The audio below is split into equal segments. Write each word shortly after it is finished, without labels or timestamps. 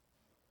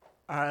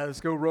All right,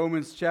 let's go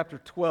Romans chapter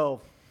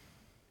 12.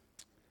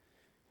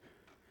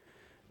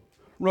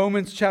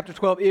 Romans chapter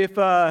 12. If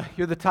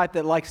you're the type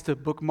that likes to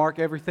bookmark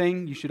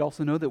everything, you should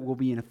also know that we'll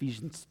be in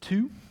Ephesians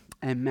 2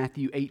 and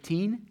Matthew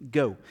 18.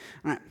 Go.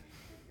 All right.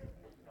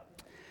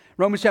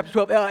 Romans chapter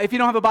 12. If you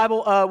don't have a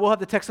Bible, we'll have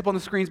the text up on the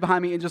screens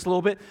behind me in just a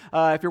little bit.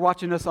 If you're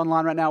watching us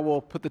online right now,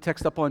 we'll put the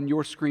text up on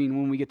your screen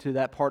when we get to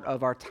that part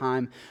of our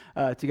time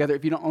together.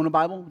 If you don't own a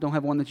Bible, don't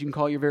have one that you can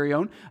call your very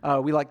own,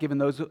 we like giving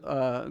those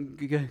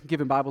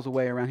giving Bibles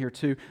away around here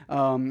too.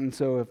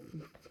 So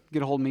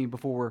get a hold of me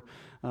before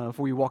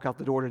you walk out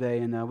the door today,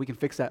 and we can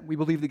fix that. We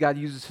believe that God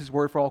uses His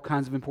Word for all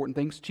kinds of important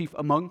things. Chief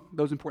among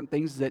those important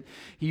things is that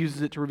He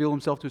uses it to reveal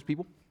Himself to His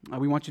people.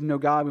 We want you to know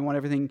God. We want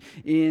everything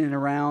in and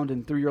around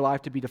and through your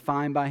life to be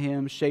defined by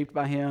Him, shaped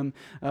by Him,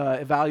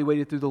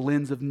 evaluated through the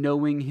lens of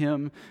knowing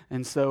Him.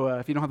 And so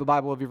if you don't have a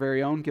Bible of your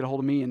very own, get a hold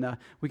of me, and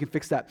we can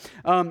fix that.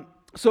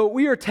 So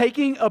we are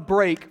taking a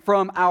break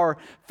from our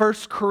 1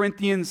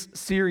 Corinthians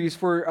series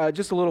for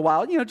just a little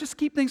while. You know, just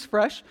keep things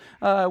fresh.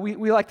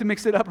 We like to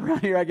mix it up around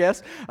here, I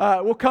guess.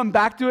 We'll come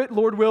back to it,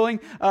 Lord willing,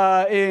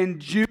 in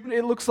June,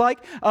 it looks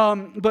like.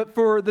 But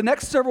for the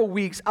next several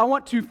weeks, I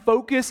want to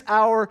focus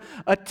our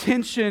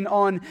attention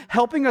on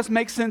helping us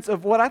make sense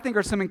of what I think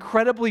are some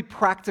incredibly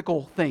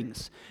practical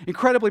things.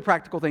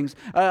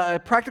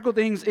 Practical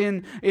things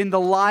in the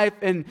life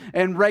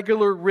and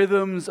regular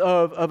rhythms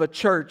of a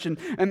church.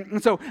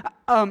 And so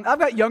I've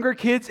got younger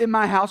kids in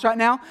my house right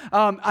now.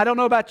 I don't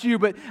know about you,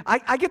 but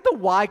I get the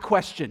why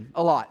question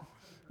a lot.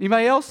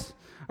 Anybody else?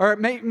 Or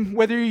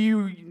whether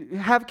you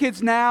have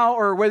kids now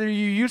or whether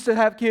you used to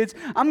have kids,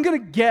 I'm going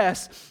to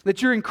guess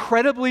that you're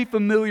incredibly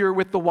familiar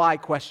with the why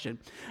question.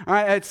 All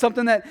right, it's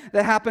something that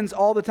happens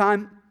all the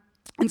time.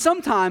 And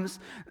sometimes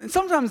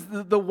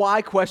the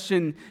why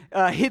question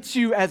hits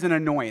you as an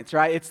annoyance,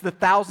 right? It's the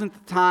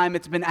 1,000th time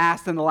it's been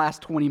asked in the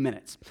last 20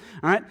 minutes,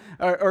 all right?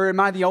 Or am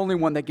I the only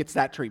one that gets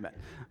that treatment?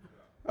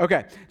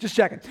 Okay, just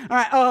checking. All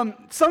right,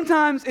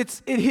 sometimes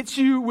it hits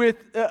you with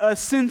a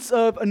sense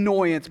of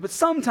annoyance, but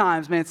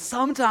sometimes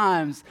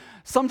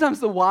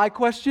the why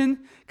question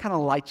kind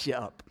of lights you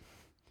up.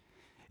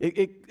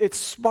 It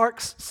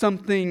sparks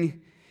something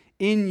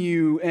in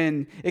you,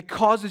 and it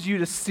causes you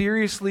to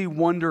seriously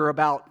wonder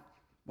about,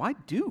 why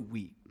do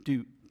we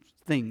do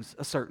things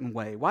a certain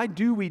way? Why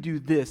do we do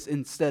this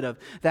instead of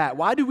that?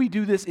 Why do we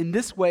do this in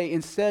this way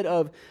instead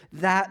of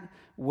that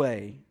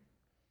way?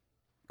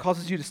 It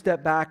causes you to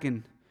step back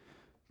and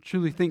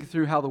truly think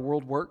through how the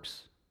world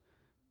works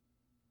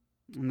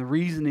and the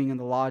reasoning and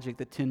the logic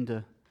that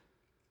tend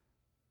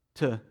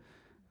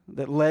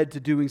that led to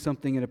doing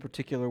something in a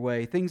particular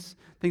way. Things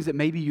that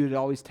maybe you had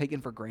always taken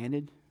for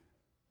granted,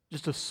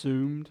 just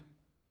assumed.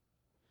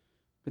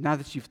 But now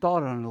that you've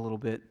thought on it a little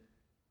bit,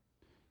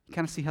 you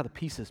kind of see how the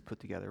pieces put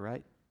together,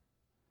 right?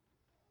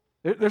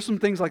 There's some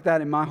things like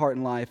that in my heart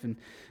and life,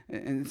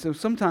 and so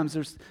sometimes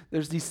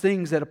there's these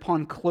things that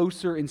upon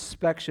closer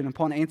inspection,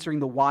 upon answering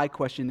the why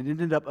question, it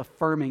ended up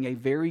affirming a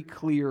very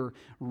clear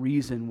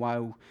reason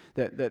why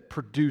that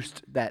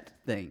produced that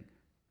thing.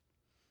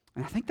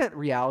 And I think that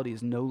reality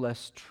is no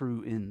less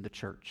true in the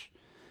church.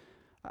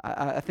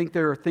 I think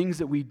there are things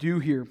that we do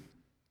here,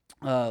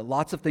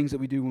 lots of things that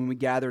we do when we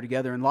gather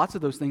together, and lots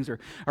of those things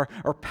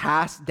are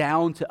passed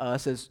down to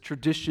us as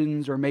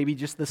traditions or maybe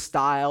just the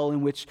style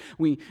in which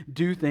we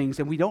do things,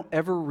 and we don't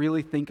ever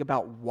really think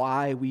about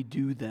why we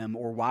do them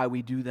or why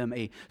we do them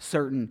a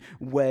certain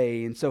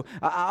way. And so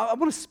I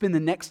want to spend the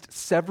next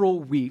several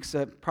weeks,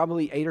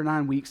 probably 8 or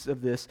 9 weeks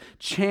of this,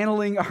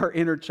 channeling our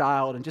inner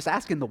child and just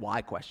asking the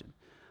why question.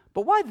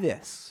 But why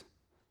this?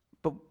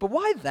 But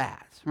why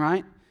that,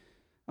 right?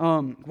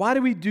 Why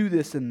do we do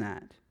this and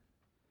that?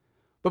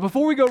 But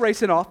before we go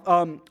racing off,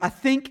 I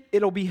think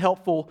it'll be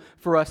helpful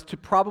for us to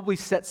probably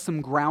set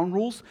some ground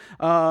rules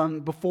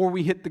before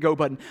we hit the go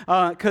button.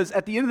 Because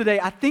at the end of the day,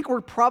 I think we're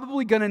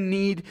probably going to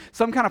need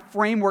some kind of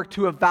framework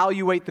to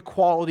evaluate the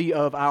quality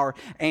of our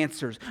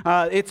answers.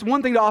 It's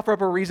one thing to offer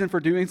up a reason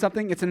for doing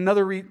something. It's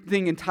another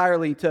thing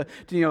entirely to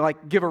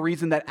give a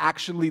reason that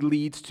actually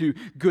leads to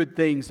good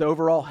things, to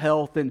overall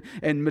health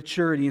and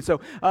maturity. And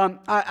so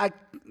I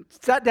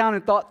sat down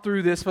and thought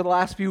through this for the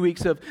last few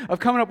weeks of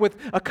coming up with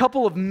a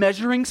couple of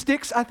measuring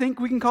sticks, I think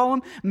we can call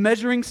them,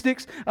 measuring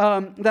sticks,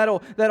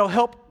 that'll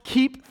help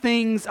keep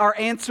our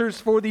answers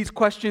for these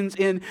questions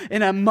in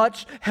a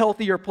much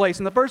healthier place.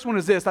 And the first one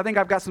is this. I think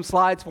I've got some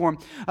slides for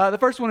them. The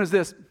first one is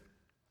this.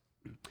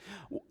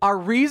 Our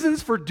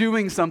reasons for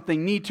doing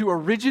something need to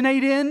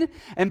originate in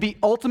and be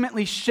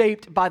ultimately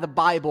shaped by the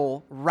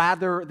Bible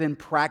rather than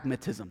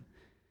pragmatism.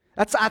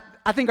 That's,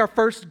 I think, our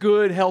first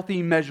good,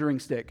 healthy measuring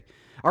stick.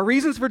 Our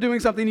reasons for doing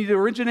something need to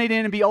originate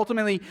in and be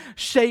ultimately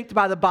shaped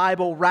by the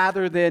Bible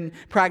rather than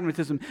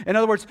pragmatism. In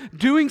other words,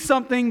 doing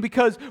something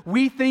because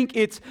we think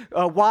it's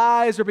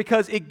wise or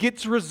because it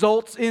gets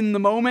results in the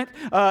moment,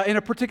 in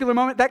a particular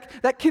moment,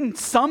 that can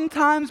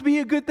sometimes be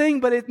a good thing,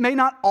 but it may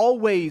not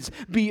always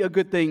be a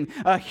good thing.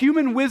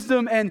 Human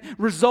wisdom and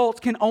results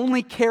can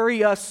only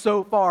carry us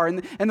so far.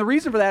 And the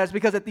reason for that is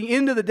because at the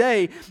end of the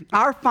day,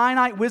 our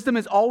finite wisdom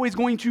is always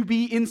going to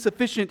be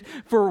insufficient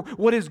for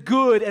what is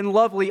good and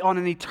lovely on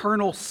an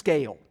eternal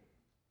scale.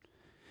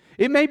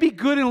 It may be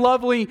good and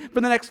lovely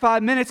for the next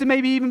 5 minutes. It may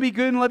even be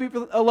good and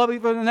lovely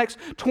for the next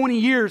 20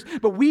 years.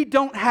 But we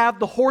don't have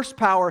the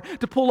horsepower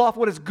to pull off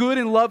what is good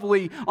and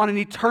lovely on an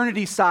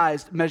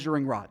eternity-sized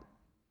measuring rod.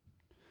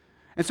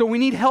 And so we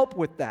need help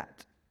with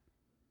that.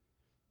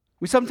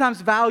 We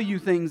sometimes value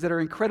things that are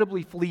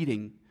incredibly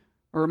fleeting.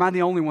 Or am I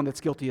the only one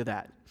that's guilty of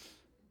that?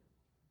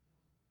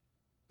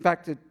 In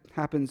fact, it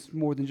happens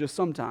more than just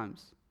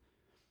sometimes.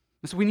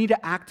 And so we need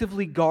to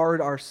actively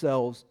guard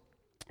ourselves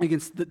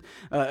against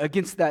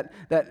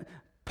that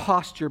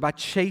posture by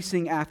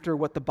chasing after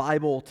what the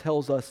Bible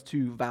tells us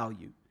to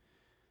value.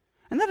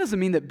 And that doesn't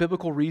mean that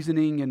biblical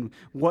reasoning and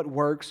what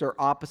works are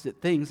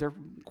opposite things. They're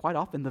quite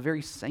often the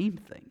very same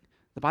thing.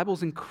 The Bible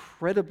is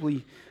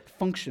incredibly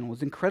functional,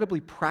 it's incredibly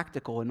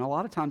practical, and a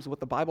lot of times what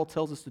the Bible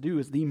tells us to do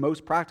is the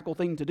most practical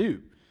thing to do.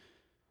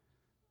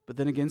 But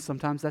then again,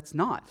 sometimes that's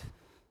not.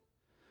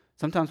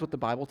 Sometimes what the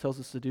Bible tells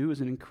us to do is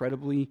an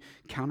incredibly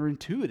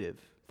counterintuitive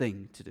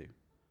thing to do.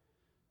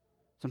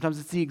 Sometimes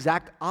it's the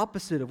exact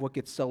opposite of what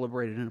gets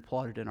celebrated and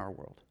applauded in our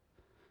world.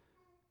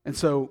 And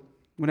so,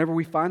 whenever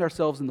we find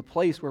ourselves in the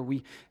place where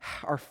we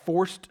are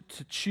forced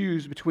to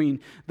choose between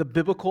the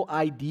biblical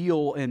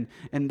ideal and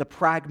the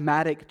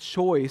pragmatic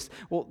choice,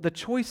 well, the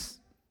choice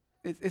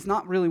is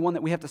not really one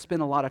that we have to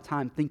spend a lot of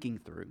time thinking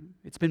through.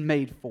 It's been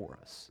made for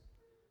us.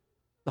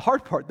 The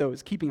hard part, though,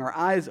 is keeping our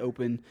eyes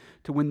open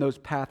to when those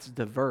paths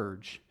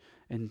diverge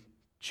and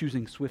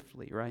choosing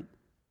swiftly, right?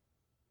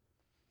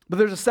 But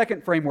there's a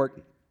second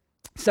framework,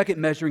 second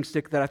measuring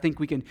stick that I think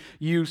we can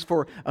use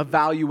for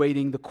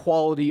evaluating the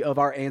quality of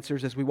our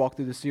answers as we walk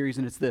through the series,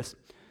 and it's this.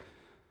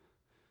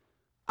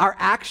 Our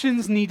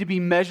actions need to be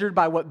measured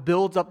by what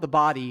builds up the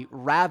body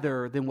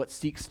rather than what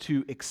seeks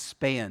to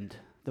expand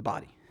the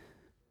body.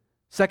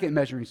 Second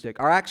measuring stick.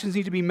 Our actions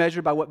need to be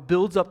measured by what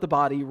builds up the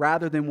body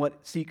rather than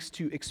what seeks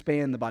to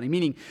expand the body.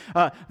 Meaning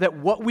that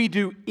what we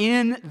do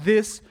in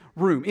this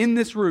room,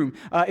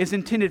 is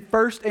intended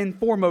first and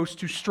foremost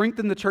to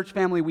strengthen the church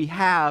family we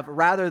have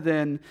rather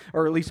than,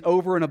 or at least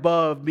over and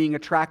above, being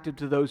attractive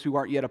to those who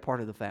aren't yet a part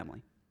of the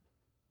family.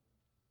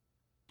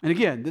 And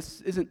again,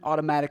 this isn't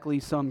automatically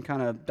some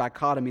kind of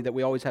dichotomy that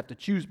we always have to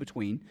choose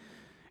between.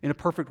 In a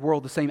perfect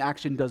world, the same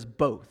action does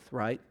both,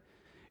 right?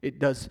 It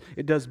does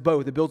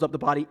both. It builds up the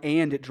body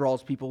and it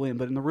draws people in.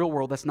 But in the real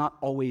world, that's not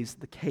always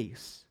the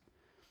case.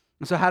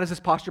 And so how does this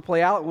posture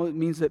play out? Well, it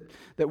means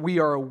that we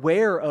are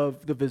aware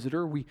of the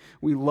visitor. We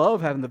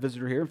love having the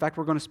visitor here. In fact,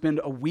 we're going to spend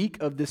a week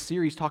of this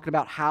series talking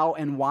about how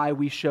and why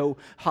we show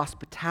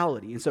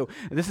hospitality. And so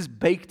this is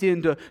baked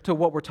into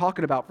what we're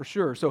talking about for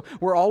sure. So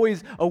we're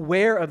always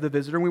aware of the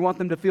visitor, and we want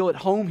them to feel at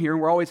home here.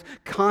 And we're always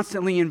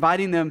constantly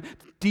inviting them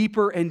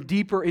deeper and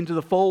deeper into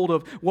the fold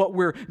of what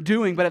we're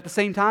doing. But at the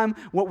same time,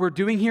 what we're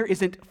doing here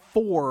isn't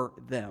for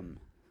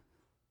them.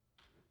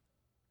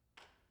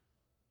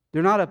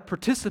 They're not a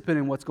participant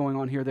in what's going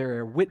on here. They're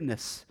a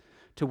witness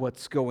to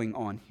what's going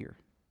on here.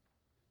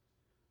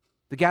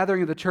 The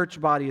gathering of the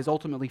church body is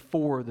ultimately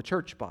for the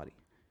church body.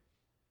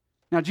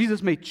 Now,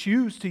 Jesus may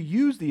choose to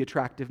use the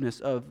attractiveness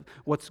of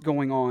what's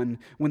going on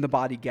when the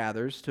body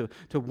gathers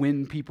to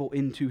win people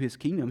into his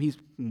kingdom. He's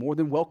more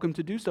than welcome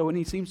to do so, and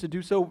he seems to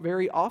do so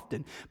very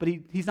often. But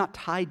he's not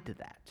tied to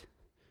that.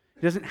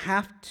 He doesn't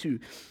have to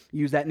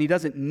use that, and he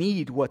doesn't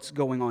need what's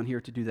going on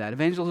here to do that.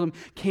 Evangelism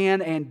can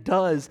and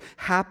does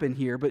happen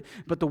here, but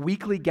the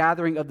weekly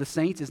gathering of the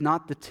saints is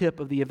not the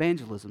tip of the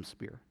evangelism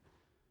spear.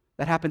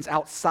 That happens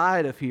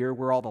outside of here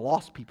where all the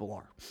lost people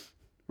are,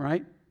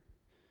 right?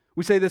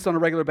 We say this on a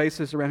regular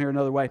basis around here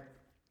another way.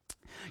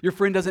 Your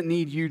friend doesn't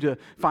need you to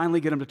finally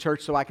get him to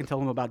church so I can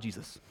tell him about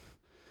Jesus.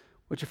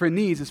 What your friend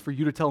needs is for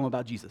you to tell him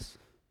about Jesus.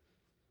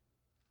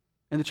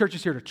 And the church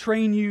is here to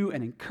train you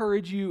and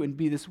encourage you and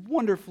be this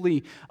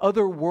wonderfully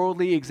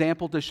otherworldly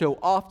example to show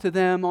off to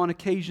them on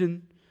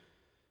occasion.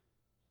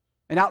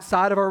 And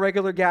outside of our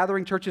regular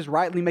gathering, churches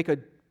rightly make a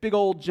big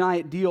old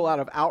giant deal out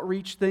of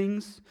outreach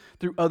things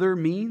through other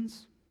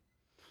means.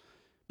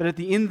 But at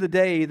the end of the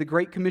day, the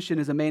Great Commission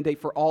is a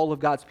mandate for all of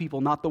God's people,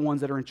 not the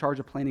ones that are in charge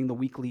of planning the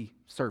weekly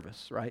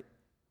service, right?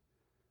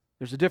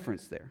 There's a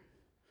difference there.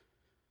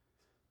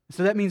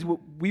 So that means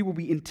we will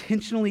be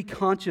intentionally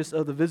conscious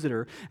of the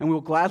visitor, and we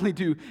will gladly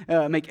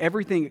make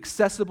everything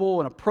accessible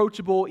and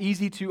approachable,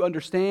 easy to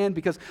understand,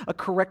 because a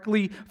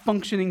correctly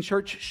functioning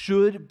church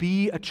should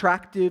be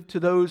attractive to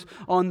those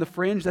on the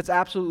fringe. That's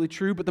absolutely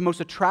true, but the most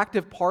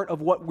attractive part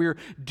of what we're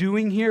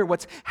doing here,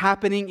 what's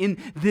happening in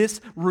this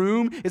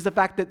room, is the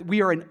fact that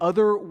we are an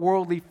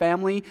otherworldly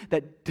family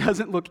that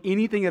doesn't look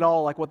anything at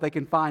all like what they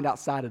can find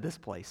outside of this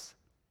place.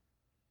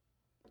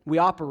 We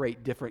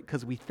operate different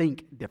because we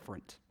think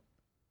different.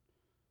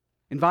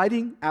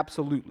 Inviting?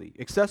 Absolutely.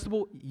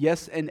 Accessible?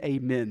 Yes and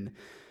amen.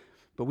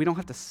 But we don't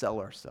have to sell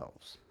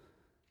ourselves.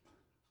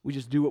 We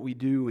just do what we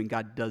do, and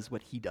God does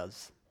what he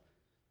does.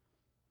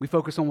 We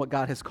focus on what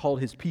God has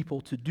called his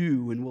people to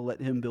do, and we'll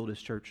let him build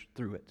his church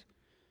through it.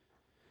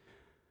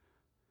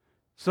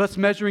 So that's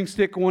measuring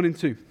stick 1 and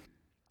 2.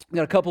 We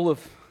got a couple of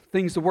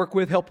things to work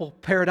with, helpful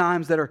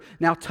paradigms that are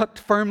now tucked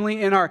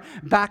firmly in our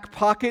back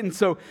pocket. And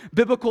so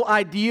biblical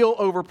ideal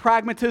over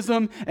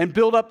pragmatism, and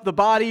build up the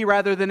body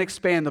rather than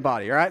expand the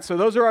body. All right, so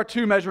those are our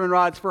 2 measuring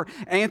rods for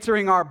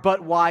answering our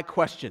but why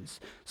questions.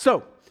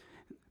 So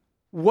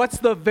what's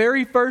the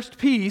very first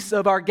piece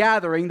of our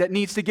gathering that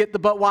needs to get the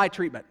but why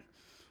treatment?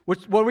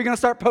 What are we going to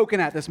start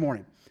poking at this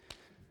morning?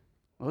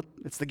 Well,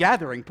 it's the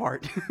gathering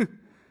part,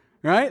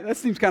 right? That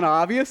seems kind of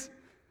obvious.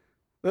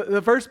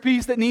 The first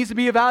piece that needs to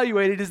be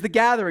evaluated is the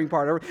gathering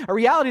part, a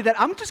reality that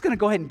I'm just going to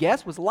go ahead and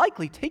guess was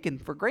likely taken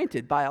for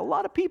granted by a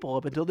lot of people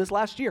up until this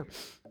last year,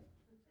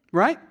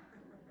 right?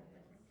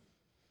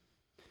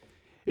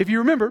 If you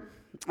remember,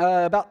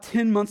 about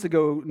 10 months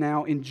ago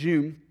now in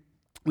June,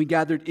 we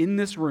gathered in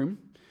this room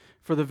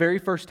for the very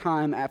first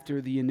time after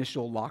the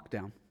initial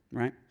lockdown,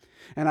 right?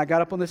 And I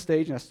got up on this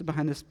stage and I stood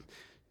behind this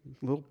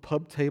little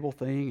pub table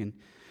thing,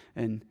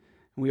 and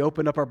we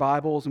opened up our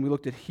Bibles and we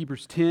looked at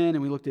Hebrews 10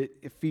 and we looked at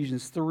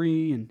Ephesians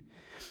 3.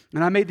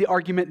 And I made the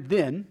argument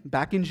then,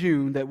 back in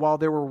June, that while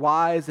there were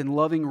wise and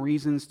loving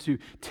reasons to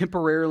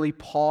temporarily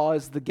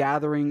pause the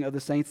gathering of the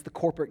saints, the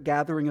corporate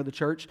gathering of the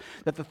church,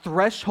 that the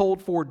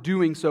threshold for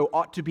doing so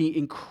ought to be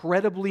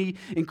incredibly,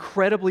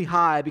 incredibly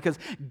high, because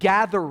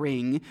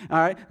gathering, all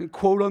right,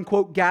 quote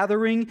unquote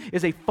gathering,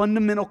 is a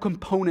fundamental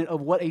component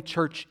of what a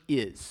church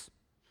is.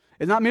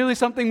 It's not merely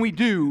something we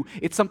do,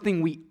 it's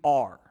something we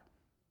are.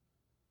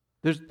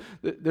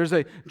 There's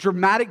a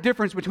dramatic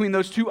difference between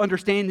those 2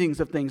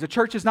 understandings of things. A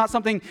church is not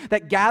something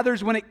that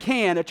gathers when it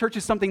can. A church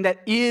is something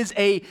that is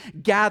a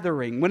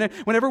gathering.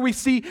 Whenever we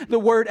see the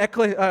word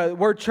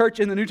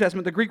church in the New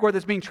Testament, the Greek word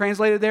that's being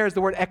translated there is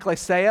the word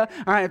ekklesia.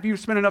 All right, if you've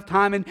spent enough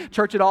time in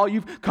church at all,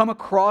 you've come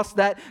across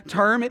that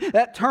term.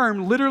 That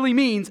term literally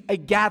means a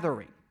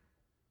gathering.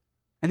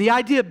 And the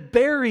idea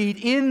buried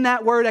in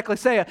that word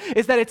ekklesia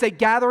is that it's a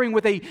gathering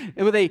with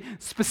a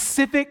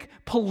specific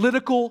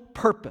political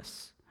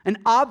purpose. An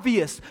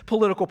obvious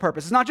political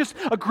purpose. It's not just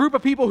a group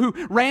of people who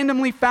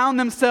randomly found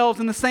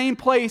themselves in the same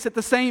place at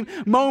the same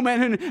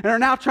moment and are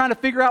now trying to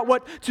figure out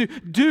what to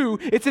do.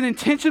 It's an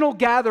intentional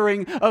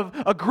gathering of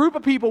a group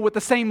of people with the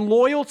same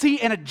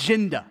loyalty and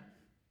agenda.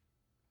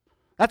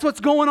 That's what's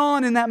going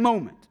on in that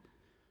moment.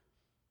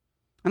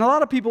 And a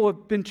lot of people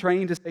have been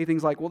trained to say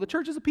things like, well, the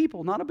church is a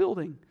people, not a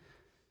building.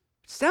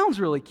 It sounds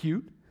really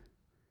cute,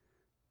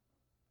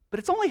 but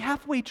it's only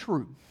halfway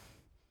true.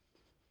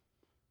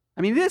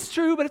 I mean, it is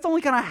true, but it's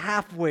only kind of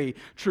halfway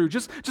true.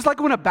 Just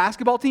like when a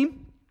basketball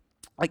team,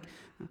 like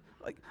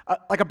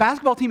a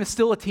basketball team is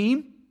still a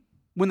team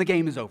when the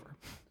game is over.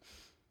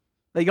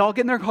 They all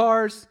get in their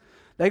cars,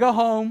 they go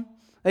home.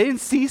 They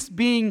didn't cease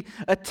being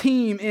a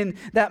team in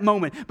that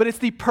moment. But it's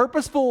the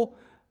purposeful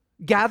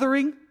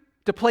gathering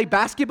to play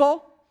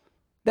basketball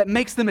that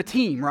makes them a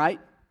team, right?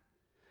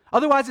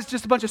 Otherwise, it's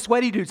just a bunch of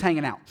sweaty dudes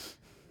hanging out.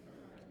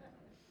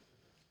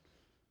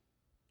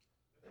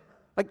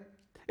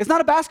 It's not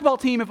a basketball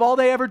team if all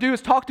they ever do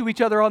is talk to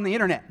each other on the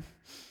internet.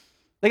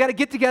 They got to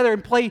get together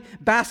and play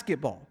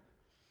basketball.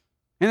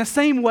 In the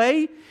same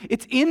way,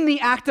 it's in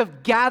the act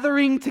of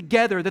gathering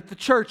together that the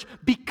church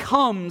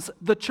becomes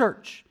the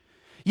church.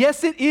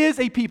 Yes, it is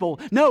a people.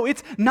 No,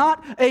 it's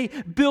not a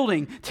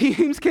building.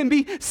 Teams can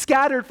be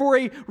scattered for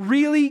a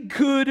really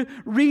good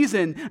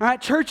reason. All right?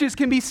 Churches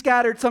can be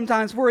scattered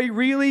sometimes for a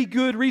really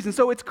good reason.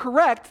 So it's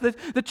correct that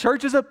the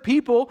church is a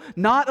people,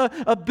 not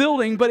a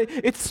building, but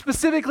it's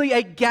specifically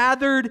a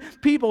gathered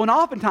people. And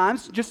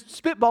oftentimes, just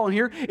spitballing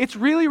here, it's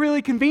really,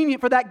 really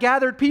convenient for that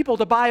gathered people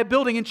to buy a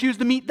building and choose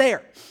to meet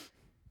there.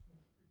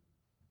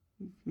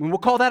 And we'll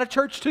call that a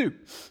church too.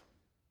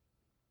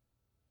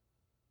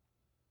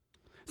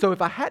 So if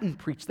I hadn't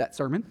preached that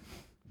sermon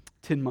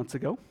 10 months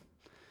ago,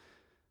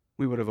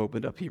 we would have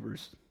opened up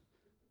Hebrews,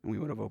 and we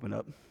would have opened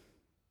up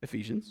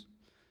Ephesians,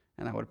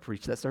 and I would have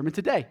preached that sermon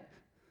today.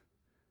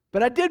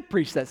 But I did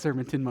preach that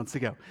sermon 10 months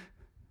ago.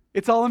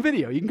 It's all on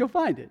video. You can go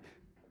find it.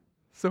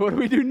 So what do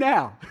we do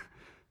now? If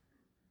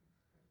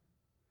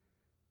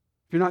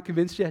you're not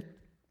convinced yet,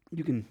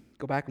 you can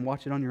go back and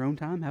watch it on your own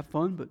time, have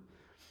fun. But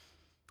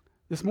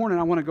this morning,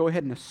 I want to go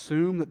ahead and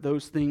assume that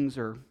those things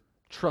are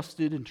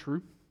trusted and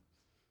true.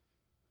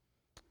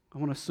 I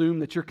want to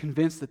assume that you're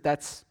convinced that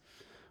that's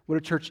what a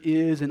church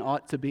is and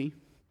ought to be,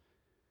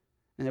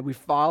 and that we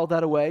filed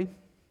that away,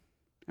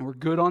 and we're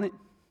good on it.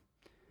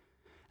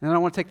 And then I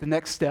want to take the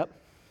next step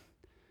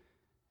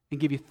and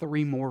give you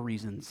 3 more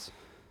reasons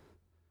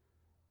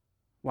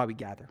why we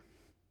gather.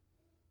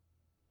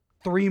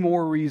 3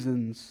 more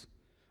reasons,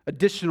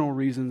 additional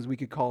reasons we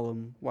could call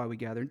them why we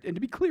gather. And to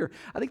be clear,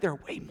 I think there are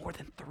way more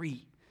than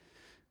 3.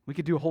 We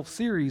could do a whole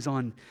series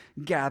on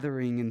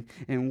gathering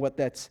and what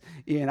that's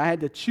in. I had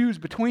to choose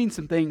between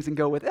some things and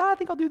go with, I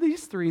think I'll do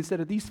these 3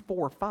 instead of these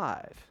 4 or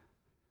 5.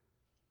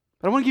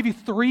 But I want to give you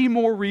 3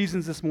 more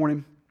reasons this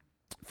morning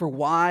for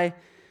why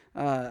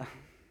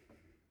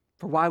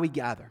we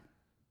gather.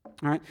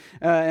 All right?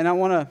 And I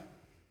want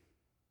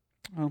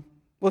to,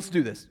 let's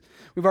do this.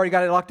 We've already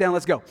got it locked down.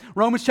 Let's go.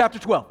 Romans chapter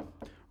 12.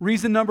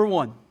 Reason number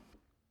 1.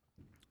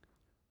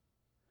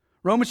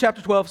 Romans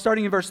chapter 12,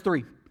 starting in verse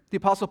 3. The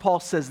Apostle Paul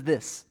says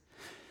this: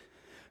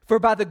 "For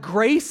by the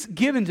grace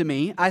given to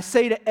me, I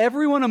say to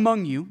everyone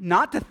among you,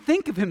 not to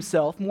think of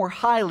himself more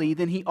highly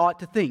than he ought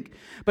to think,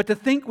 but to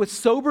think with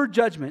sober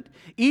judgment,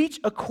 each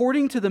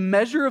according to the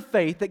measure of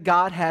faith that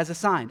God has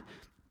assigned.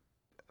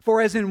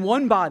 For as in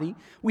one body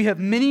we have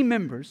many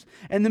members,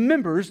 and the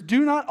members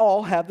do not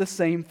all have the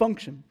same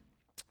function.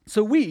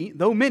 So we,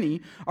 though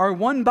many, are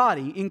one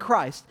body in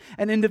Christ,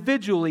 and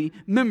individually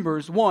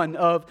members one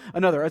of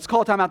another." Let's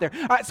call time out there.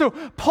 All right, so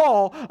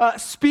Paul,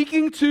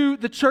 speaking to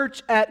the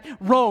church at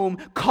Rome,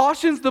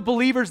 cautions the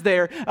believers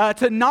there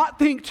to not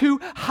think too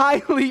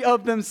highly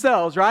of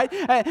themselves, right?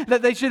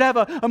 That they should have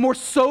a more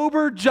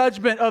sober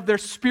judgment of their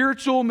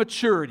spiritual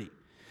maturity.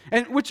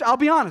 And which, I'll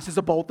be honest, is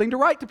a bold thing to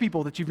write to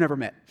people that you've never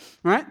met,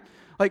 right?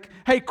 Like,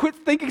 hey, quit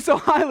thinking so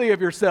highly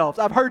of yourselves.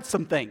 I've heard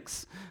some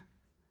things.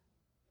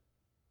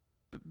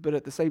 But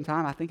at the same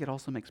time, I think it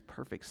also makes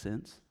perfect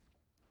sense.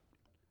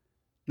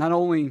 Not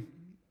only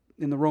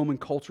in the Roman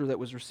culture that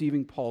was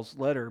receiving Paul's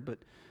letter, but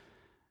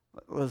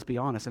let's be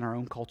honest, in our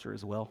own culture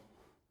as well.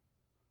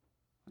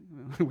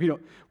 We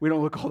don't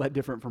look all that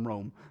different from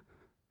Rome.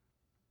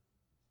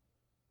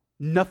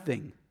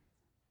 Nothing,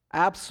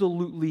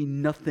 absolutely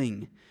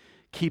nothing,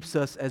 keeps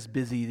us as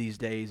busy these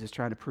days as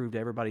trying to prove to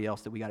everybody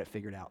else that we got it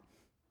figured out.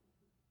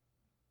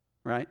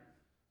 Right?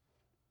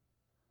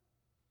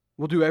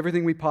 We'll do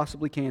everything we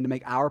possibly can to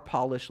make our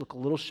polish look a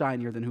little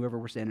shinier than whoever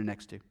we're standing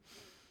next to.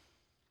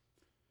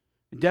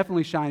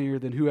 Definitely shinier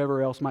than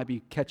whoever else might be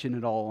catching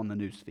it all on the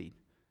news feed.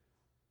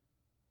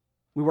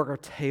 We work our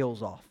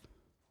tails off.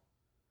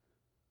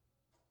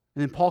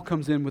 And then Paul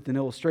comes in with an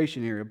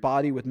illustration here, a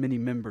body with many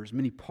members,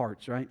 many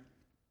parts, right?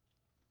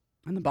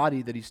 And the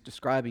body that he's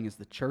describing is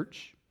the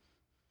church,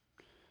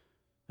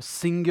 a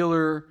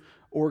singular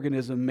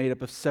organism made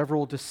up of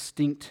several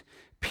distinct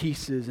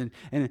pieces,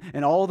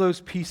 and all those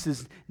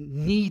pieces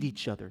need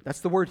each other.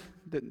 That's the word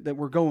that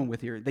we're going with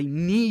here. They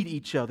need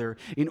each other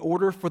in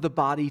order for the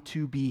body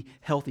to be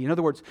healthy. In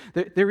other words,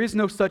 there is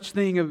no such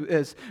thing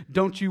as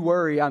don't you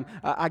worry,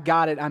 I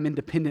got it, I'm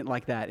independent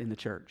like that in the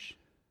church.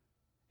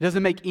 It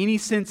doesn't make any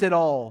sense at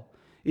all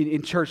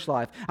in church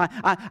life.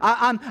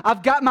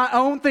 I've got my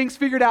own things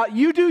figured out.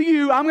 You do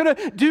you. I'm going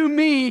to do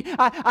me.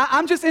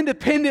 I'm just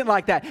independent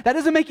like that. That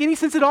doesn't make any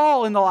sense at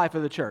all in the life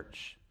of the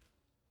church.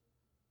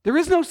 There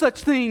is no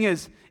such thing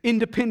as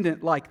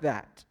independent like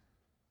that.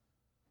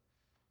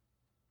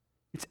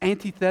 It's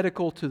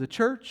antithetical to the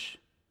church.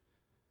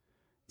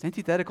 It's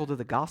antithetical to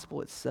the gospel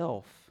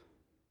itself.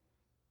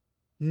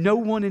 No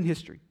one in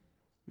history,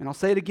 and I'll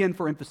say it again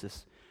for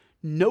emphasis,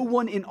 no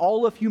one in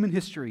all of human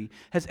history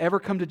has ever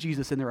come to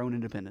Jesus in their own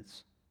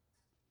independence.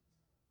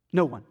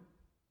 No one.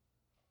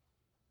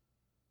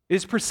 It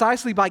is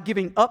precisely by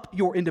giving up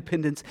your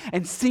independence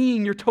and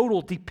seeing your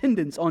total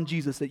dependence on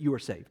Jesus that you are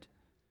saved.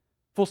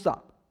 Full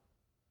stop.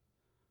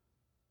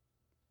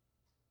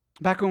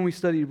 Back when we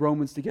studied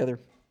Romans together,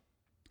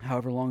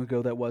 however long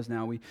ago that was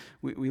now, we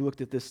looked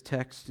at this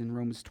text in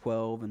Romans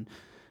 12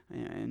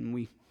 and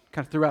we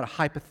kind of threw out a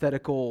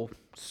hypothetical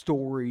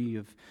story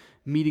of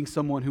meeting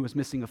someone who was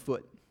missing a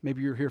foot.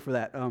 Maybe you're here for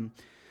that. And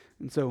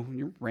so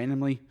you're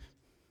randomly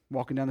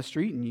walking down the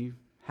street and you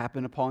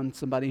happen upon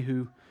somebody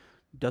who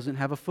doesn't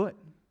have a foot.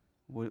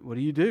 What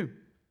do you do?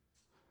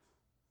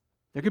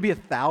 There could be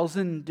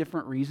 1,000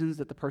 different reasons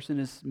that the person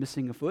is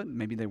missing a foot.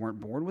 Maybe they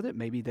weren't born with it.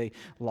 Maybe they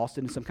lost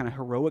it in some kind of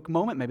heroic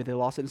moment. Maybe they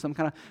lost it in some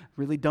kind of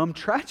really dumb,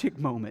 tragic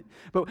moment.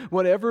 But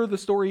whatever the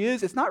story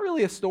is, it's not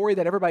really a story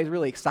that everybody's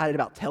really excited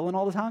about telling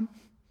all the time.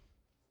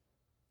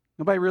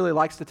 Nobody really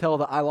likes to tell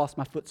the I lost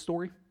my foot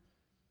story.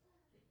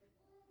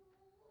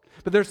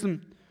 But there's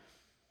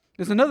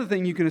another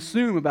thing you can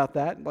assume about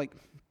that. Like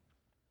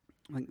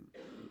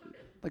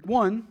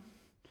one,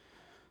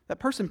 that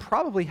person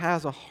probably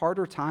has a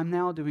harder time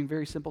now doing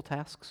very simple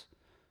tasks.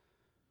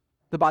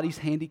 The body's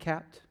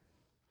handicapped.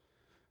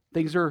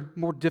 Things are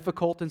more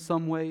difficult in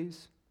some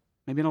ways,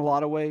 maybe in a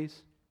lot of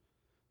ways.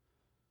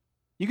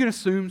 You can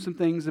assume some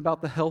things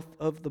about the health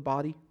of the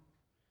body.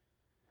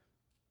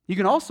 You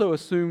can also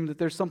assume that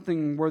there's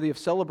something worthy of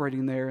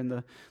celebrating there in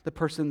the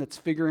person that's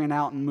figuring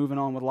out and moving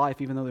on with life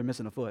even though they're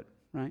missing a foot,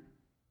 right?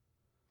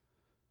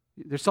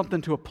 There's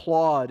something to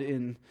applaud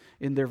in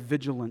their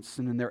vigilance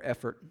and in their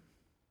effort.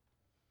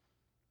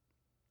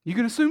 You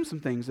can assume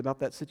some things about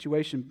that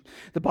situation.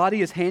 The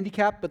body is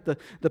handicapped, but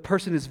the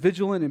person is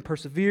vigilant and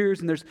perseveres,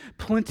 and there's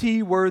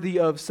plenty worthy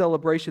of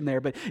celebration there.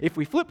 But if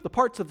we flip the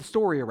parts of the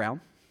story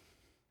around,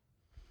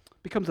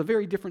 it becomes a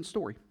very different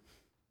story.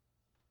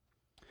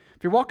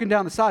 If you're walking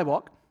down the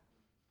sidewalk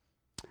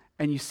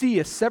and you see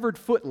a severed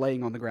foot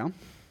laying on the ground,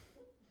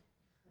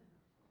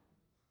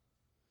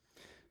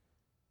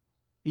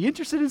 you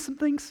interested in some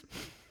things?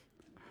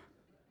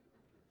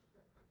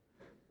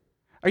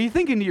 Are you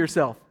thinking to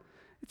yourself,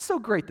 it's so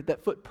great that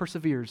that foot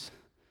perseveres.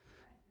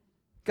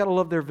 Got to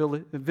love their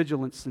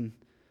vigilance and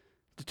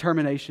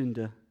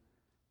determination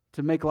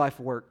to make life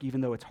work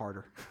even though it's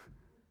harder.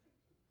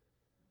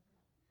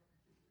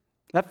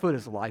 That foot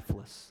is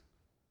lifeless.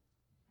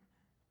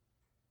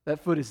 That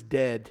foot is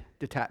dead,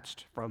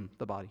 detached from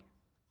the body.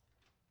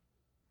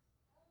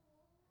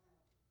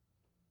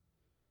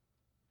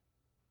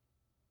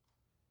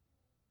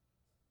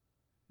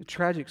 The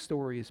tragic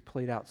story is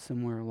played out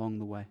somewhere along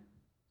the way.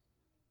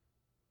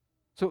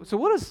 So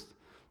what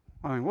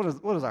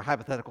does our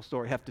hypothetical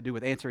story have to do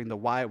with answering the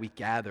why we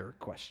gather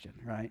question,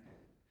 right?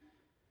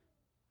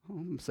 Well,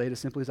 I'm going to say it as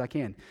simply as I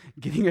can.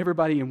 Getting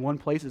everybody in one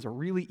place is a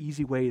really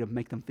easy way to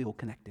make them feel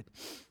connected.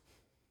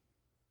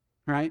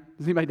 Right?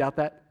 Does anybody doubt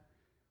that?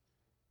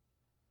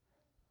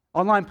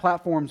 Online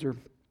platforms are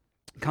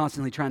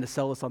constantly trying to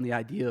sell us on the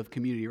idea of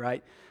community,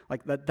 right?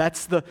 Like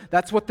that's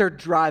what they're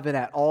driving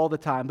at all the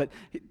time. But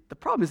the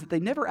problem is that they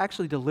never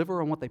actually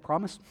deliver on what they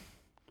promise.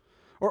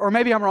 Or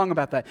maybe I'm wrong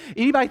about that.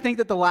 Anybody think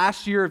that the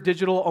last year of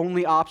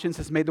digital-only options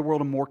has made the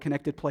world a more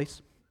connected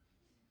place?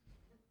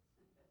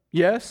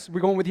 Yes?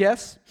 We're going with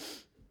yes?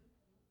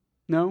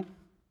 No?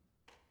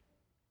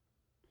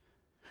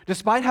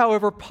 Despite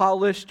however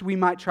polished we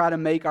might try to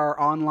make our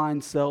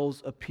online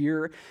selves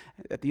appear,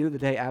 at the end of the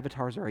day,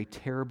 avatars are a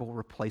terrible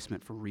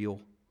replacement for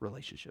real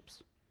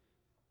relationships.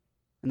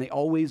 And they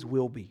always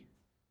will be.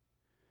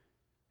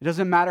 It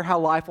doesn't matter how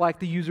lifelike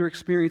the user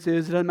experience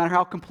is. It doesn't matter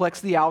how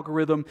complex the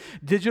algorithm.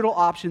 Digital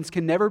options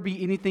can never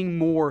be anything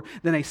more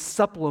than a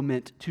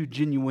supplement to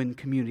genuine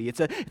community.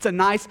 It's a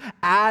nice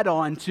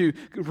add-on to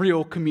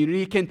real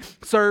community. It can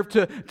serve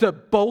to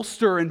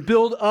bolster and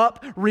build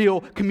up real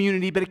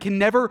community, but it can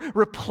never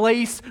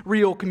replace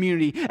real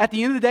community. At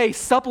the end of the day,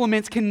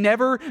 supplements can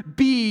never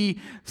be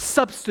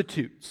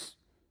substitutes.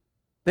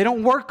 They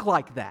don't work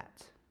like that.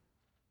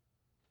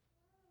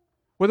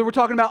 Whether we're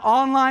talking about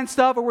online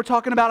stuff or we're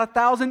talking about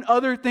 1,000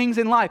 other things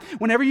in life,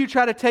 whenever you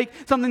try to take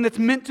something that's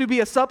meant to be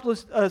a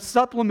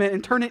supplement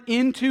and turn it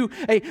into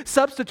a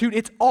substitute,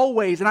 it's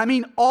always, and I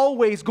mean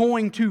always,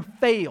 going to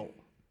fail.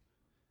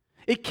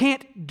 It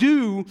can't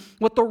do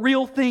what the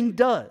real thing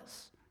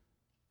does.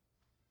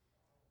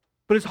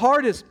 But as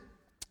hard as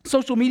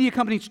social media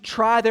companies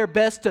try their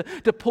best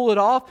to pull it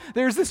off,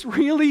 there's this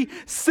really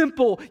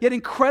simple yet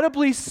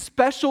incredibly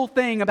special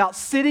thing about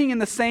sitting in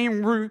the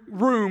same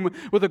room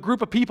with a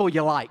group of people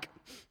you like.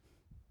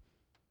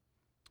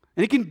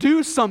 And it can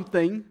do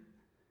something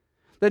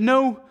that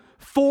no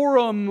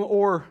forum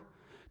or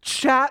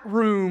chat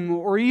room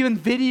or even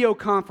video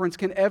conference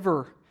can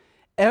ever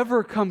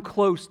come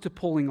close to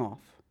pulling off.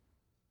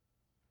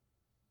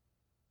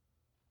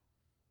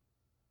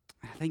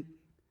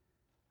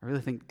 I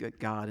really think that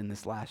God in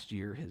this last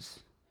year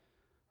has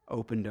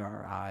opened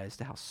our eyes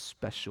to how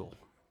special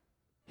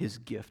His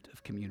gift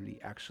of community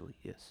actually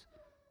is.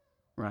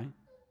 Right?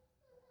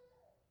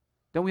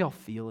 Don't we all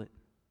feel it?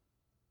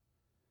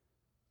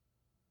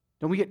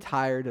 Don't we get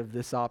tired of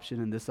this option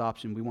and this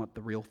option? We want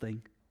the real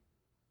thing.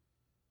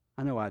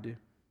 I know I do.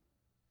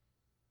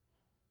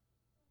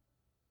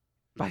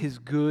 By His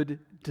good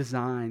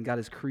design, God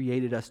has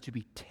created us to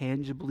be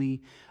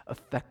tangibly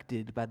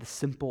affected by the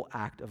simple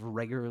act of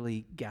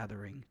regularly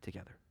gathering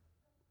together.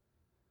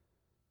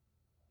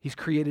 He's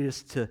created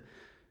us to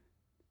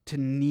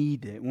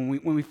need it. When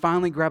we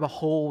finally grab a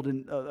hold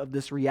of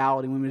this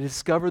reality, when we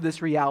discover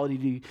this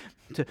reality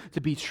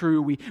to be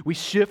true, we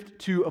shift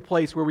to a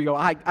place where we go,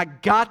 I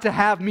got to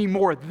have me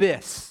more of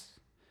this.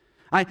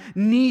 I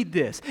need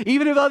this.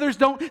 Even if others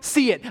don't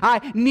see it,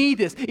 I need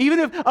this. Even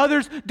if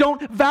others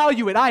don't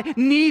value it, I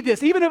need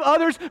this. Even if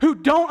others who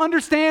don't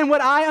understand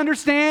what I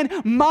understand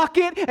mock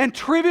it and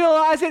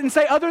trivialize it and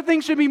say other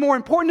things should be more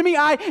important to me,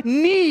 I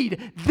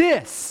need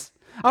this.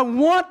 I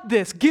want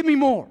this. Give me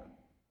more.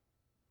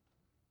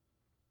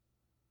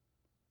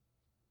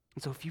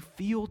 And so if you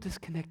feel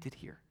disconnected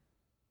here,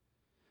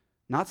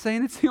 not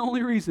saying it's the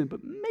only reason, but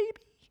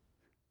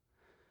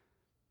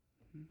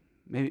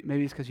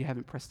maybe it's because you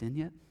haven't pressed in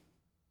yet.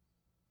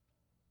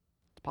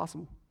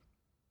 Possible.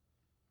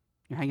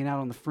 You're hanging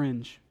out on the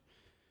fringe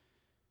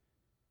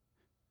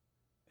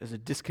as a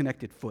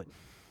disconnected foot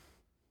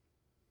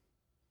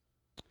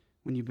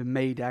when you've been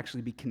made to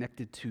actually be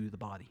connected to the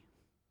body.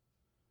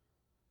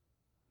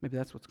 Maybe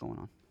that's what's going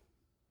on.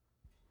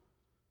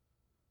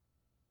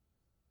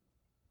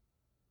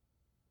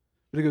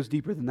 But it goes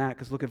deeper than that,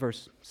 because look at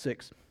verse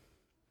 6.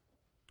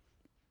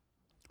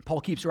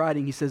 Paul keeps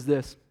writing. He says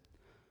this: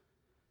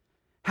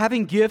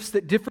 having gifts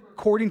that differ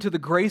according to the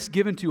grace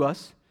given to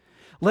us,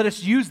 let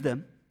us use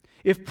them.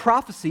 If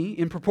prophecy,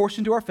 in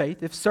proportion to our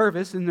faith; if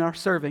service, in our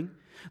serving;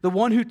 the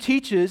one who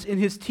teaches in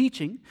his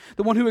teaching,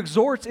 the one who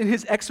exhorts in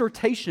his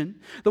exhortation,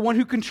 the one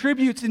who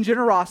contributes in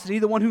generosity,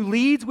 the one who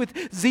leads with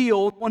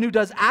zeal, the one who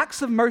does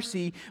acts of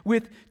mercy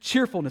with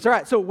cheerfulness. All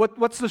right, so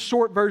what's the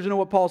short version of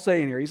what Paul's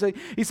saying here?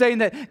 He's saying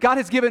that God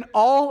has given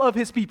all of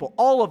his people,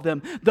 all of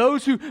them,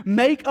 those who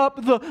make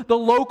up the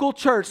local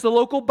church, the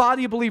local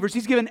body of believers,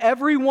 he's given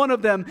every one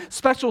of them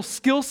special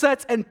skill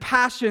sets and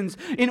passions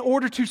in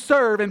order to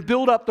serve and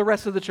build up the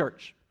rest of the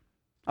church.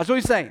 That's what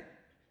he's saying.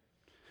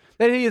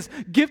 That he has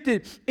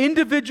gifted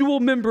individual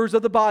members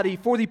of the body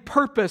for the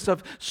purpose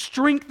of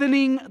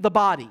strengthening the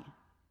body.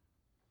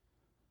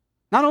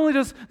 Not only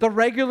does the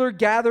regular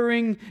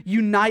gathering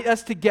unite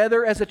us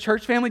together as a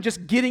church family,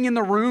 just getting in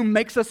the room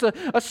makes us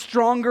a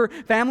stronger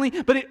family,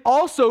 but it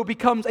also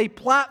becomes a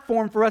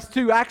platform for us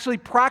to actually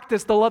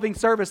practice the loving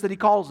service that he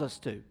calls us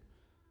to.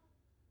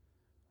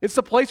 It's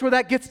the place where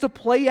that gets to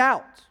play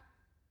out.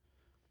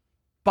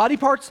 Body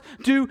parts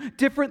do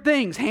different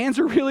things. Hands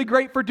are really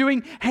great for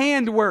doing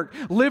hand work.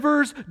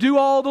 Livers do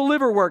all the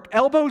liver work.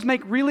 Elbows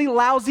make really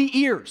lousy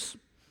ears.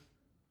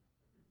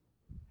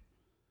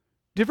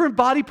 Different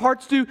body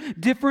parts do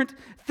different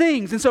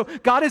things. And so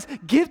God has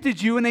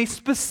gifted you in a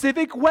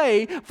specific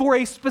way for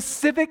a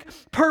specific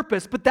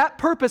purpose. But that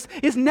purpose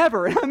is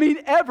never, and I mean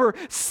ever,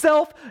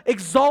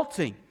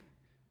 self-exalting.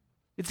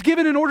 It's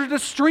given in order to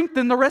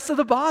strengthen the rest of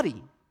the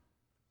body.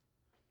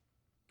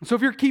 So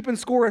if you're keeping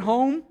score at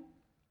home,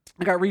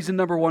 I got reason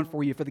number one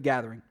for you for the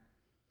gathering.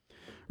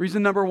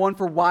 Reason number one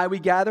for why we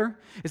gather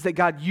is that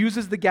God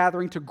uses the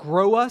gathering to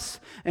grow us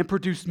and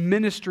produce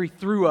ministry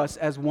through us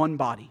as one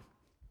body.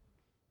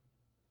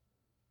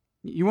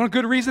 You want a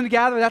good reason to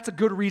gather? That's a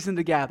good reason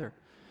to gather.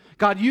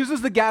 God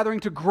uses the gathering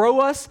to grow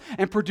us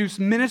and produce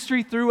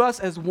ministry through us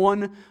as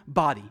one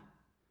body.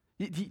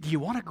 Do you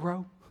want to grow?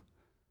 Do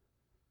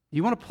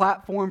you want a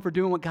platform for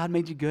doing what God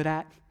made you good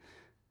at?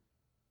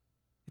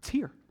 It's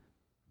here.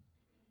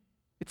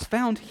 It's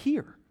found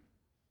here.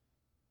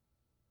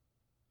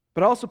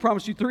 But I also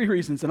promised you 3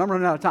 reasons, and I'm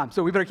running out of time,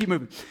 so we better keep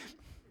moving.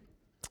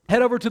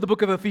 Head over to the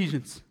book of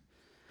Ephesians.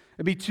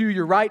 It'll be to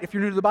your right if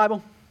you're new to the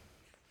Bible.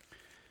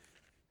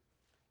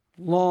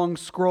 Long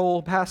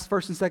scroll past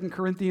 1st and 2nd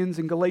Corinthians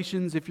and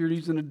Galatians if you're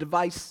using a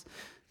device.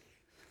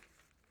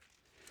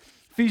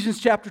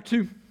 Ephesians chapter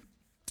 2.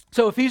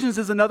 So Ephesians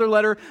is another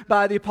letter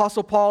by the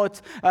Apostle Paul.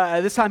 It's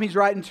this time he's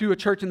writing to a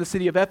church in the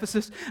city of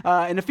Ephesus.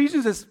 And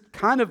Ephesians is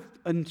kind of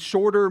a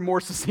shorter, more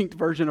succinct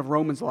version of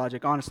Romans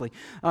logic, honestly.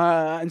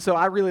 And so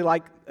I really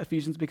like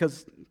Ephesians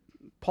because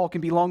Paul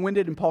can be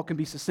long-winded and Paul can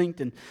be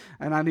succinct, and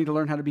I need to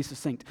learn how to be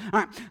succinct.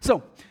 All right,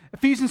 so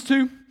Ephesians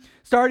 2,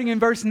 starting in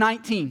verse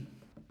 19.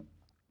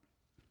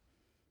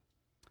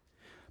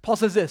 Paul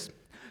says this,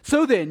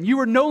 "So then, you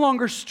are no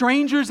longer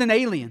strangers and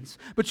aliens,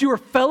 but you are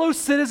fellow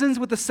citizens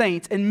with the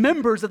saints and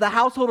members of the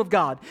household of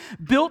God,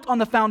 built on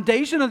the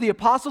foundation of the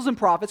apostles and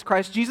prophets,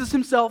 Christ Jesus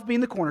himself being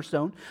the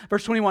cornerstone."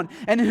 Verse 21,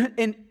 and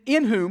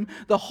in whom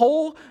the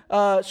whole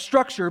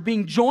structure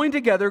being joined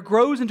together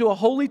grows into a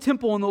holy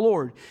temple in the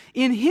Lord.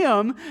 In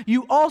him,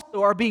 you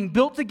also are being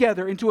built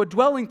together into a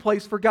dwelling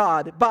place for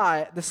God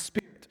by the Spirit.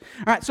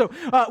 All right, so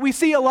we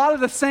see a lot of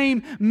the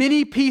same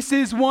many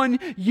pieces, one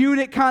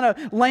unit kind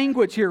of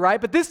language here, right?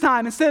 But this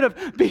time, instead of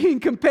being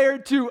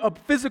compared to a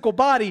physical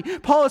body,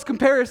 Paul is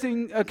comparing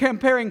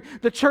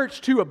the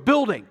church to a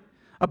building,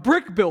 a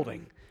brick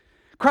building.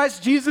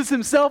 Christ Jesus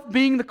himself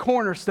being the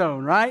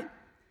cornerstone, right?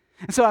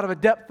 And so out of a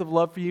depth of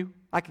love for you,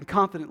 I can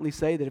confidently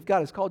say that if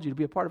God has called you to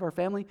be a part of our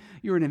family,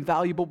 you're an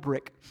invaluable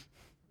brick.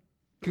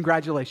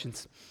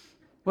 Congratulations.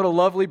 What a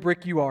lovely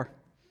brick you are.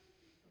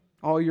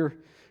 All your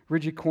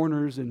rigid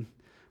corners and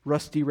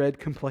rusty red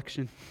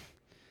complexion.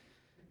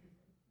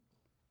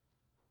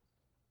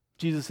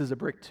 Jesus is a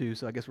brick too,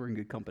 so I guess we're in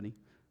good company.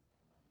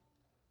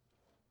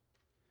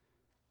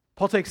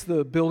 Paul takes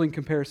the building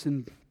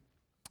comparison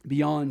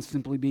beyond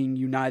simply being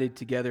united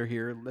together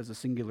here as a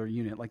singular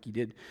unit like he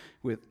did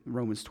with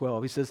Romans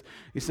 12.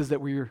 He says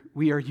that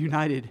we are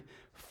united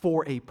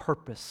for a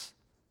purpose.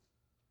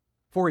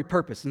 For a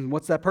purpose. And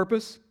what's that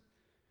purpose?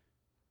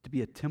 To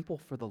be a temple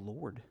for the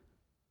Lord.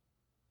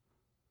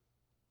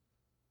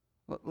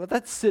 Let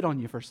that sit on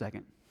you for a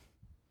second.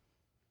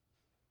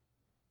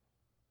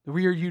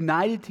 We are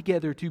united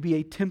together to be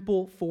a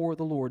temple for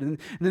the Lord. And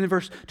then in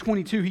verse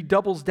 22, he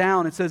doubles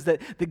down and says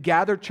that the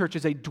gathered church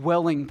is a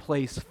dwelling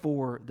place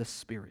for the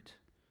Spirit.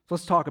 So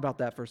let's talk about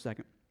that for a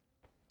second.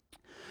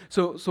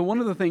 So one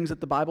of the things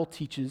that the Bible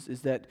teaches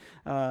is that,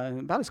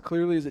 about as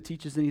clearly as it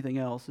teaches anything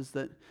else, is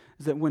that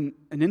when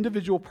an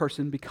individual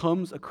person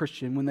becomes a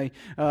Christian,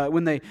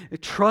 when they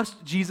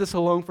trust Jesus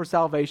alone for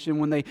salvation,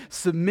 when they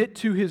submit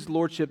to his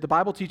lordship, the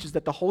Bible teaches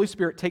that the Holy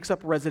Spirit takes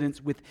up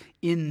residence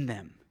within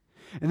them.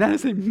 And that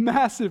is a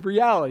massive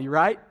reality,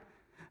 right?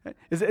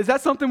 Is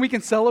that something we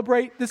can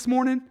celebrate this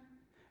morning?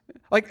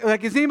 Like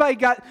has anybody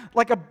got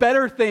like a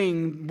better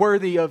thing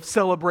worthy of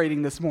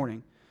celebrating this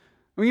morning?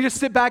 We can just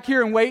sit back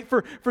here and wait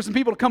for some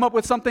people to come up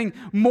with something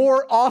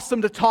more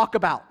awesome to talk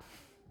about.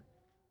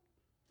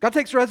 God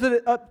takes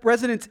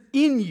residence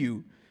in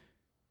you.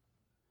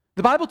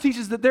 The Bible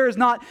teaches that there is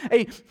not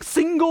a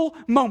single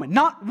moment,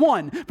 not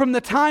one, from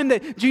the time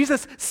that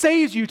Jesus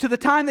saves you to the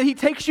time that he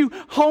takes you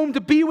home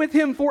to be with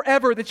him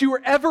forever, that you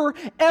are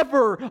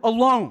ever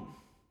alone.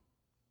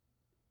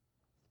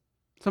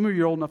 Some of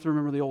you are old enough to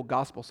remember the old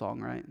gospel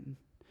song, right?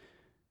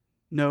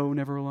 No,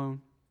 never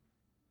alone.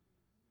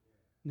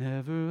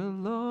 Never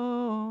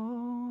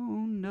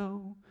alone,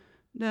 no,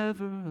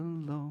 never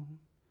alone.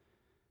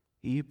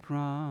 He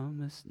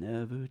promised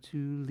never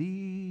to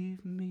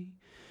leave me.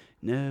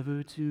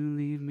 Never to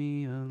leave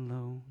me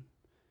alone.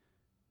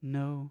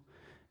 No,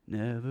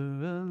 never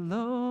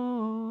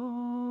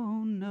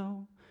alone.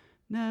 No,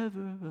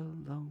 never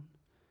alone.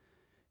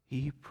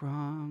 He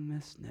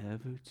promised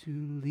never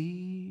to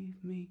leave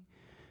me.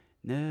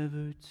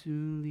 Never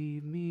to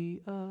leave me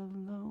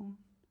alone.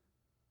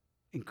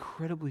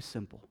 Incredibly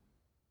simple.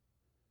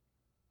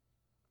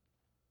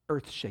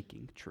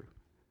 Earth-shaking true.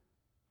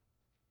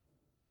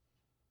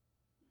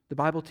 The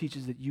Bible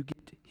teaches that you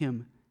get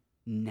him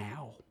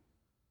now.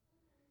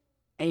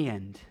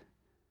 And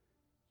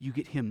you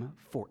get him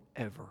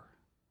forever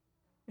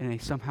in a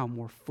somehow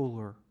more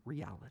fuller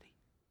reality.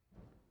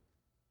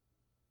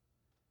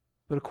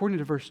 But according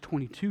to verse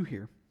 22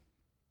 here,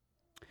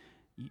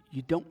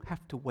 you don't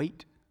have to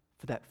wait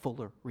for that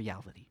fuller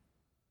reality.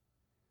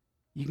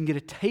 You can get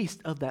a taste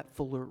of that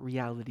fuller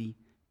reality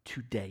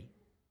today.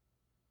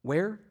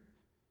 Where?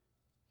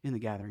 In the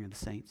gathering of the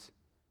saints.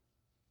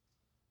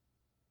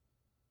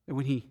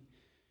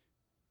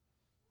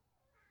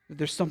 And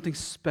there's something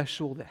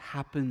special that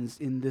happens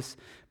in this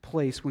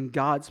place when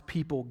God's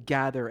people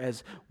gather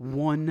as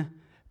one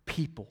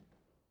people.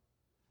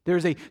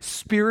 There's a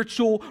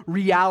spiritual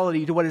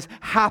reality to what is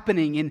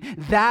happening in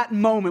that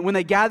moment when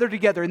they gather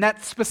together in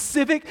that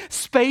specific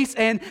space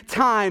and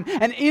time,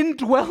 an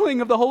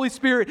indwelling of the Holy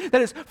Spirit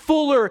that is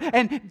fuller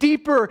and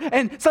deeper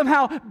and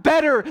somehow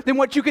better than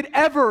what you could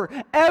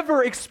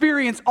ever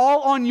experience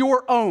all on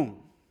your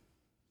own.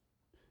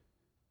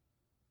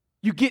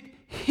 You get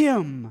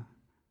him.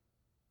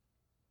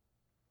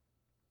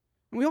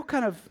 And we all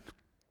kind of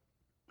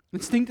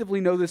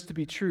instinctively know this to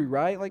be true,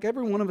 right? Like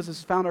every one of us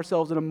has found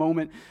ourselves in a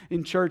moment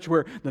in church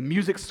where the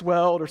music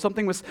swelled or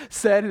something was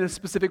said in a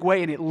specific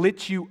way and it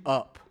lit you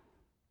up.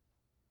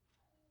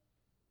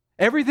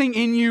 Everything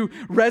in you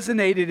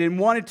resonated and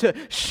wanted to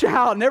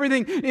shout, and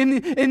everything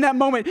in that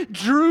moment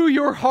drew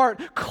your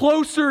heart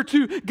closer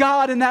to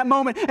God in that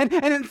moment.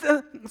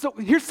 So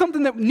here's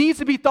something that needs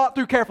to be thought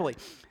through carefully.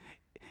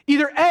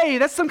 Either A,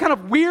 that's some kind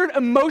of weird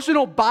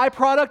emotional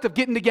byproduct of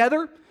getting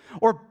together,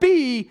 or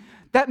B,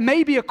 that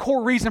may be a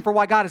core reason for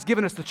why God has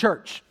given us the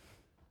church.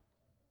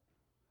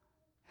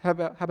 How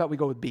about we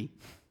go with B?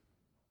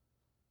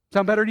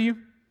 Sound better to you?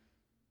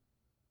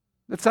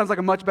 That sounds like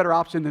a much better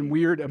option than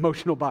weird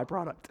emotional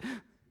byproduct.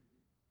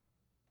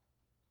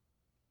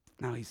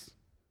 Now he's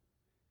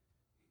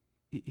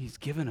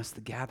given us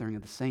the gathering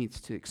of the saints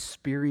to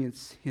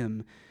experience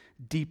him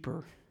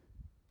deeper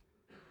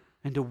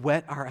and to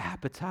whet our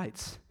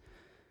appetites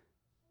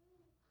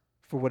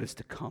for what is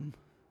to come.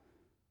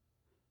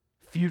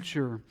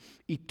 Future,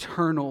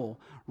 eternal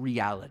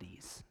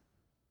realities.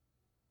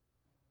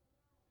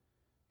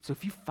 So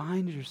if you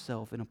find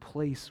yourself in a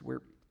place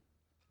where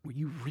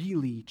you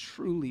really,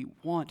 truly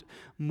want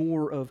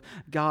more of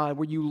God,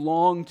 where you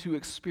long to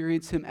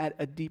experience him at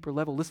a deeper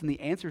level, listen, the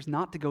answer is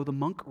not to go the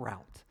monk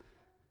route.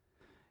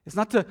 It's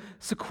not to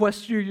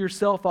sequester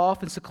yourself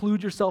off and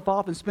seclude yourself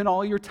off and spend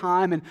all your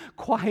time in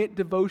quiet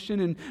devotion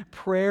and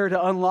prayer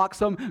to unlock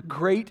some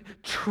great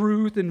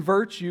truth and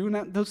virtue.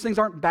 Now, those things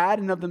aren't bad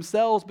in of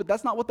themselves, but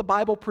that's not what the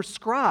Bible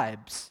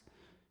prescribes.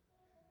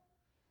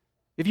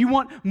 If you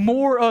want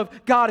more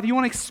of God, if you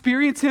want to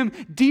experience him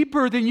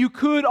deeper than you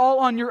could all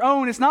on your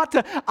own, it's not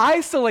to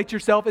isolate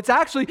yourself, it's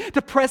actually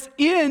to press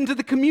into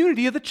the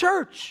community of the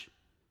church.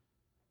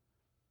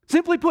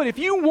 Simply put, if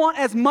you want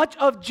as much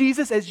of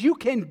Jesus as you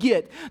can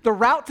get, the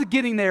route to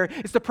getting there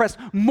is to press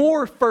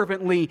more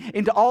fervently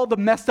into all the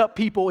messed up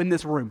people in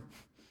this room.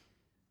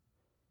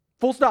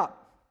 Full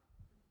stop.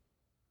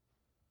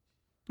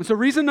 And so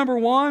reason number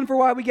one for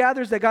why we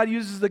gather is that God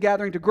uses the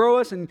gathering to grow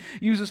us and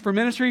uses for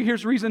ministry.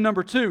 Here's reason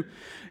number two.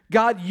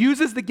 God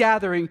uses the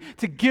gathering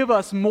to give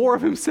us more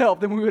of himself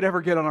than we would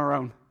ever get on our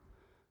own.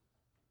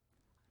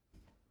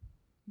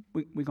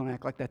 We're going to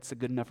act like that's a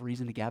good enough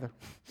reason to gather.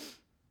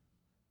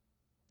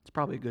 It's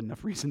probably a good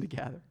enough reason to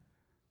gather.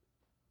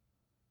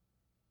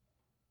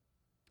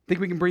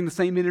 Think we can bring the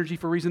same energy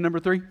for reason number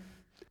three?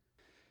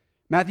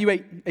 Matthew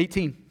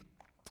 18.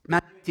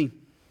 Matthew 18.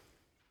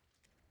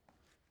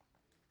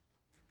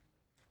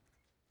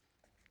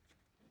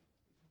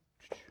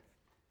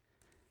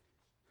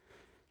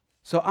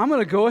 So I'm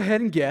going to go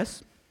ahead and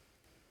guess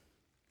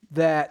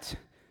that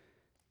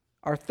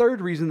our third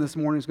reason this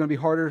morning is going to be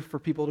harder for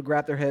people to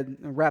wrap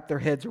their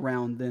heads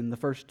around than the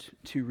first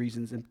two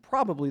reasons. And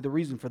probably the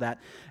reason for that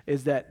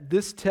is that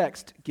this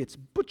text gets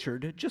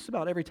butchered just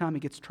about every time it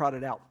gets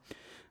trotted out.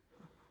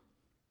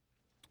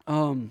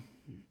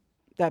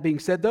 That being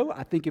said, though,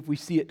 I think if we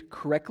see it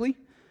correctly,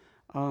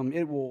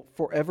 it will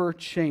forever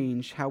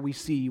change how we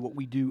see what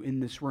we do in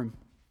this room.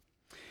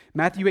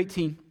 Matthew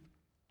 18,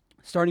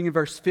 Starting in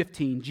verse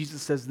 15,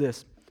 Jesus says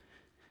this: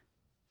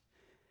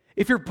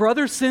 "If your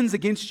brother sins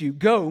against you,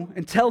 go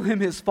and tell him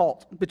his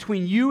fault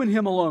between you and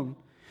him alone.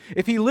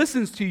 If he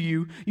listens to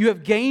you, you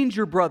have gained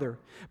your brother.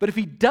 But if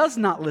he does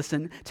not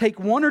listen, take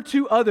one or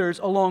two others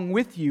along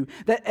with you,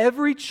 that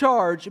every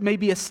charge may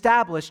be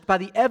established by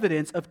the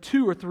evidence of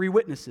 2 or 3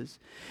 witnesses.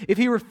 If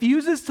he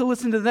refuses to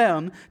listen to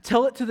them,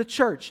 tell it to the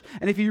church.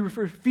 And if he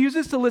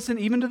refuses to listen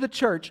even to the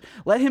church,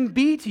 let him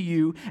be to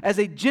you as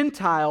a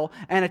Gentile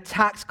and a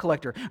tax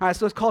collector." All right,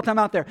 so let's call time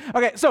out there.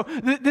 Okay, so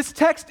this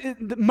text,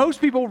 most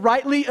people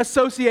rightly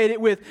associate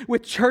it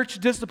with church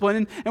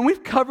discipline. And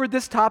we've covered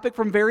this topic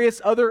from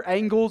various other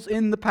angles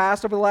in the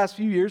past over the last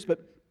few years,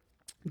 but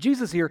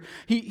Jesus here,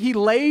 he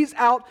lays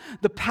out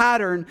the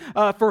pattern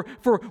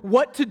for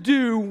what to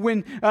do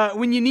when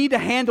you need to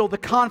handle the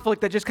conflict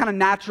that just kind of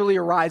naturally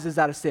arises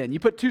out of sin. You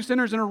put 2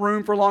 sinners in a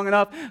room for long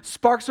enough,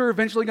 sparks are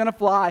eventually going to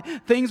fly,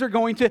 things are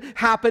going to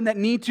happen that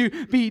need to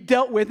be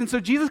dealt with. And so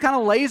Jesus kind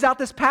of lays out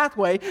this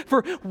pathway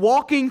for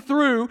walking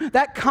through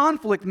that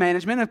conflict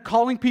management of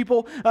calling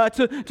people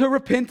to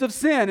repent of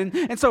sin.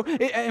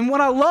 And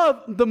what I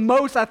love the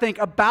most, I think,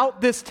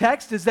 about this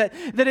text is that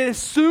it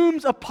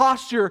assumes a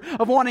posture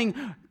of wanting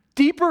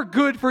deeper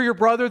good for your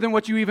brother than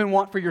what you even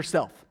want for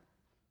yourself.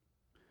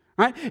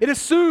 Right? It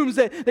assumes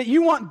that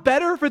you want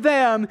better for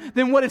them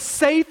than what is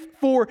safe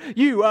for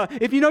you.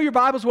 If you know your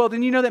Bibles well,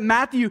 then you know that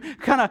Matthew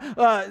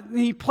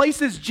he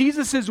places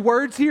Jesus'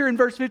 words here in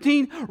verse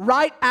 15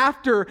 right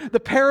after the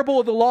parable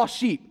of the lost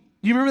sheep.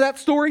 Do you remember that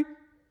story?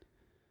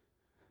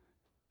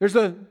 There's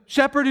a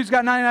shepherd who's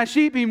got 99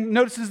 sheep. He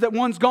notices that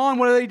one's gone.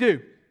 What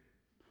do?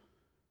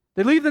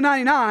 They leave the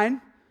 99,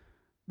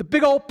 the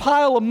big old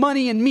pile of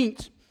money and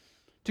meat,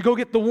 to go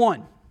get the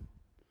one.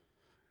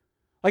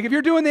 Like, if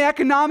you're doing the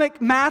economic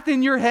math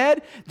in your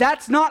head,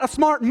 that's not a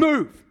smart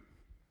move.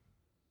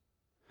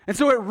 And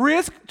so at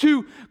risk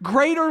to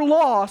greater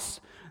loss,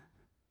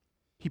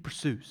 he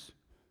pursues.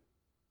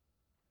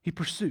 He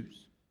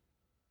pursues.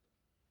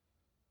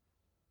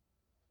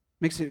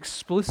 Makes it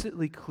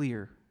explicitly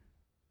clear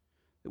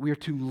that we are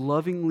to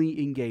lovingly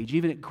engage,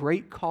 even at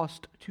great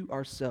cost to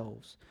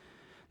ourselves,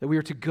 that we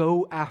are to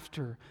go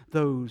after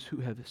those who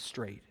have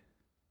strayed.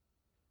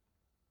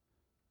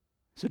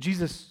 So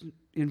Jesus,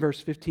 in verse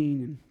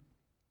 15 and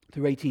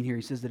through 18 here,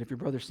 he says that if your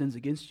brother sins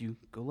against you,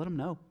 go let him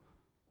know.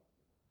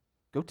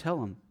 Go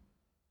tell him.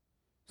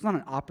 It's not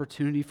an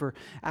opportunity for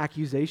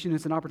accusation.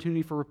 It's an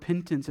opportunity for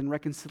repentance and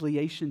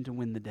reconciliation to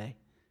win the day.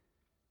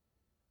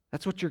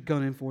 That's what you're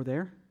gunning for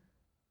there.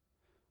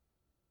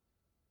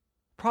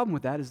 The problem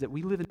with that is that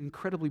we live in an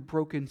incredibly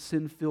broken,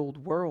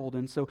 sin-filled world,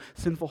 and so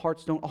sinful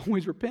hearts don't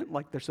always repent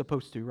like they're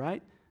supposed to,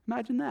 right?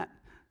 Imagine that.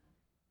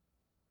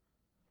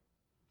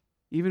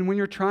 Even when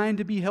you're trying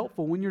to be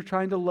helpful, when you're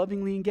trying to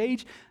lovingly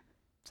engage,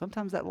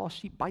 sometimes that lost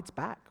sheep bites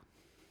back.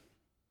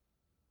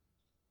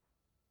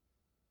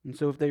 And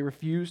so if they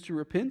refuse to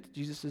repent,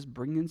 Jesus says,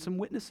 bring in some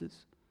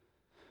witnesses.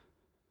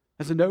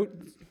 As a note,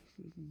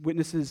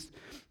 witnesses,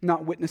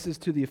 not witnesses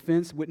to the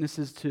offense,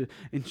 witnesses to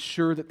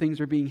ensure that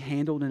things are being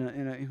handled in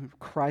a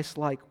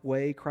Christ-like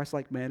way,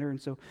 Christ-like manner.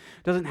 And so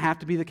it doesn't have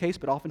to be the case,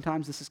 but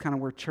oftentimes this is kind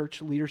of where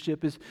church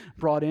leadership is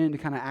brought in to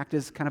kind of act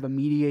as kind of a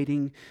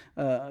mediating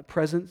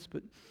presence.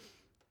 But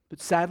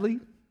sadly,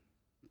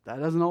 that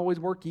doesn't always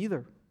work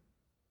either.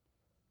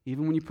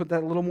 Even when you put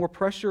that little more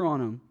pressure on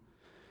them.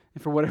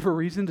 And for whatever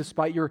reason,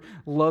 despite your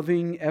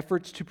loving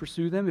efforts to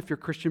pursue them, if your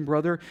Christian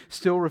brother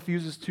still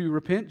refuses to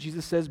repent,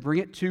 Jesus says, bring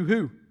it to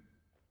who?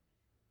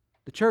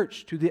 The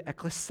church, to the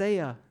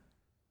ecclesia,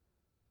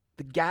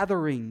 the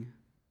gathering.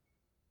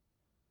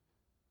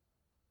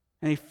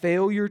 And a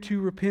failure to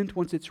repent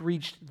once it's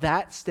reached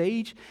that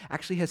stage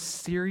actually has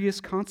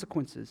serious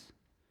consequences,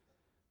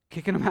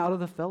 kicking them out of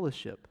the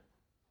fellowship.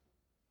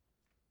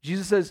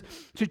 Jesus says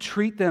to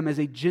treat them as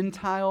a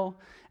Gentile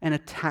and a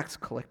tax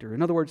collector.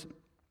 In other words,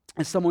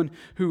 as someone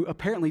who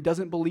apparently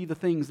doesn't believe the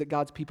things that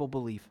God's people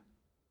believe.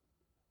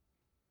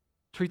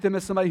 Treat them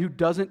as somebody who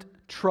doesn't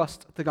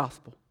trust the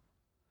gospel.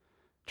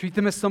 Treat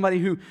them as somebody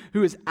who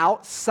is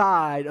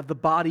outside of the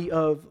body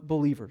of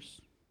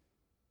believers.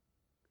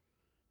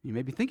 You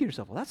may be thinking to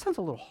yourself, well, that sounds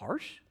a little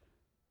harsh,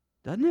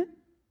 doesn't it?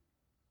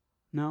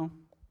 No,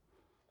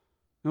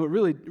 it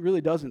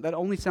really doesn't. That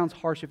only sounds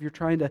harsh if you're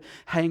trying to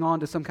hang on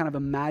to some kind of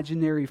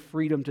imaginary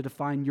freedom to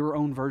define your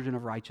own version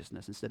of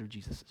righteousness instead of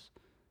Jesus's.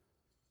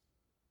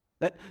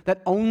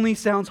 That only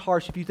sounds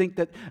harsh if you think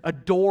that a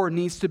door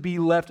needs to be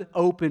left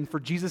open for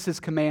Jesus'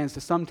 commands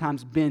to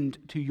sometimes bend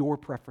to your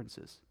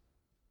preferences.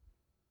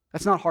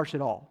 That's not harsh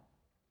at all.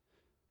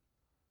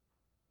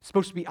 It's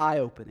supposed to be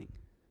eye-opening.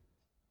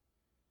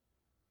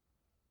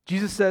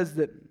 Jesus says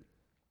that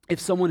if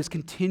someone is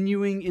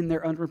continuing in their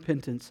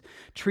unrepentance,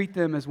 treat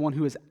them as one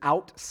who is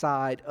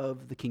outside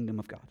of the kingdom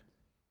of God.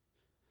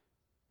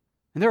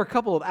 And there are a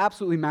couple of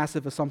absolutely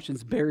massive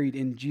assumptions buried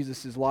in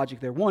Jesus' logic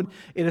there. One,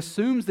 it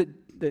assumes that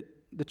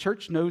the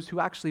church knows who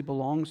actually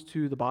belongs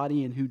to the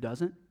body and who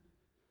doesn't.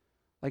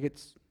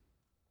 There's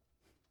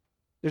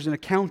an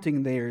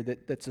accounting there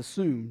that's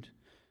assumed.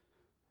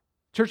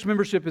 Church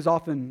membership is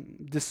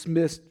often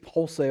dismissed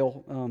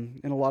wholesale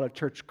in a lot of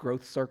church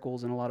growth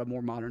circles and a lot of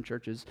more modern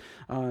churches.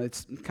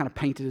 It's kind of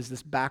painted as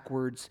this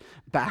backwoods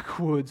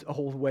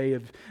old way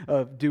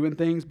of doing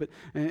things.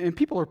 And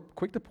people are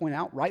quick to point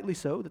out, rightly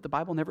so, that the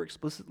Bible never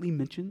explicitly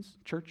mentions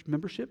church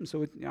membership. And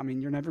so,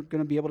 you're never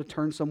going to be able to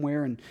turn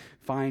somewhere and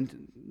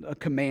find a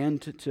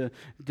command to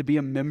be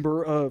a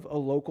member of a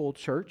local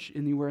church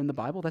anywhere in the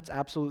Bible. That's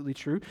absolutely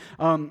true.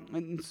 But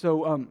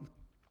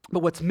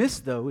what's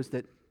missed, though, is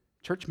that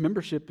church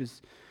membership is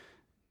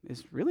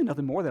really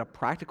nothing more than a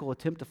practical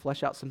attempt to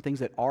flesh out some things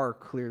that are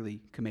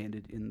clearly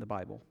commanded in the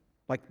Bible,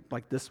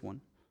 like this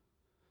one.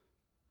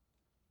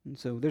 And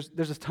so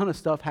there's a ton of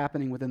stuff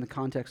happening within the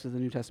context of the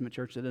New Testament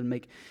church that doesn't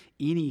make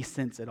any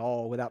sense at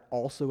all without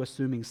also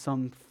assuming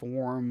some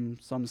form,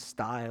 some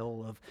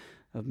style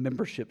of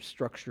membership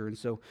structure. And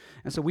so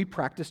we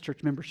practice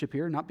church membership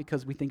here, not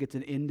because we think it's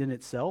an end in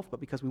itself, but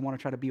because we want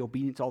to try to be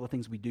obedient to all the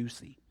things we do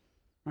see.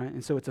 Right?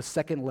 And so it's a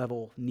second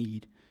level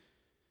need.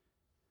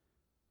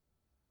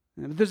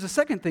 There's a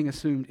second thing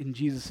assumed in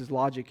Jesus'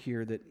 logic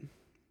here,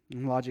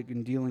 logic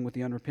in dealing with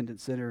the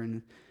unrepentant sinner,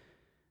 and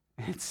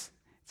it's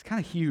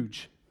kind of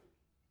huge.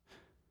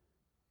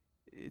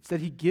 It's that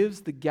he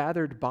gives the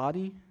gathered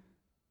body,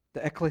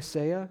 the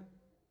ecclesia,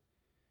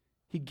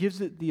 he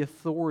gives it the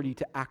authority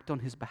to act on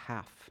his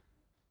behalf.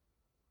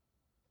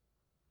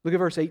 Look at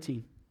verse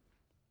 18.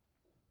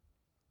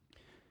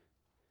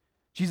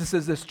 Jesus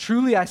says this,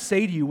 "Truly I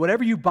say to you,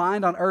 whatever you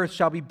bind on earth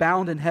shall be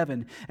bound in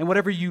heaven, and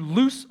whatever you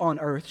loose on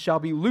earth shall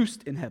be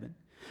loosed in heaven.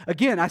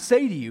 Again, I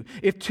say to you,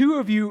 if two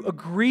of you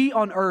agree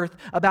on earth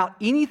about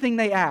anything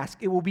they ask,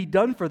 it will be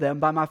done for them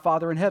by my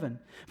Father in heaven."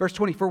 Verse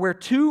 20, "For where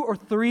 2 or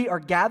 3 are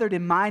gathered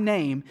in my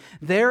name,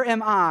 there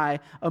am I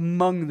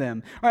among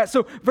them." All right,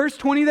 so verse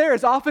 20 there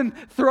is often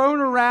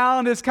thrown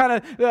around as kind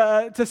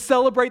of to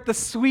celebrate the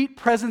sweet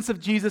presence of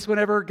Jesus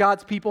whenever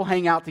God's people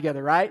hang out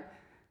together, right?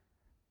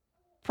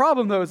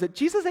 Problem, though, is that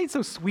Jesus ain't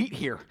so sweet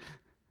here.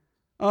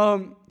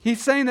 He's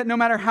saying that no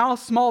matter how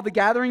small the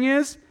gathering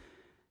is,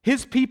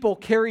 his people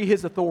carry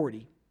his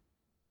authority.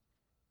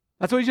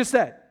 That's what he just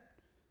said.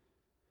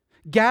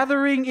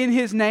 Gathering in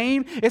his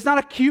name, it's not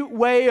a cute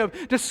way of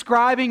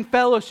describing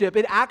fellowship.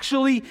 It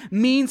actually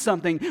means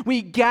something.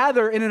 We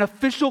gather in an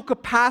official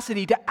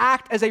capacity to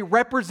act as a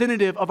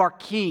representative of our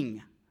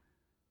King.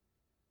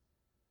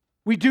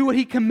 We do what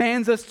he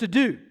commands us to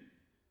do.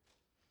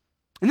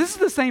 And this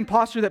is the same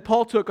posture that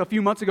Paul took a few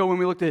months ago when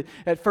we looked at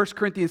 1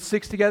 Corinthians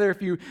 6 together.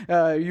 If you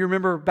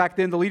remember back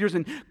then, the leaders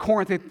in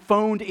Corinth had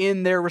phoned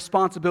in their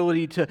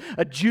responsibility to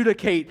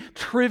adjudicate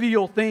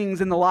trivial things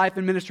in the life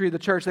and ministry of the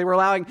church. They were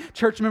allowing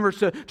church members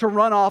to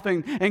run off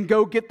and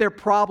go get their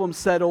problems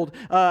settled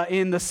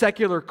in the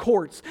secular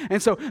courts.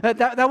 And so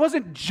that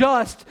wasn't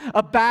just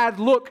a bad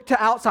look to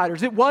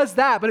outsiders. It was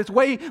that, but it's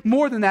way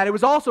more than that. It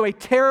was also a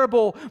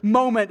terrible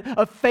moment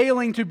of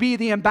failing to be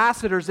the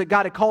ambassadors that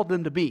God had called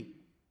them to be.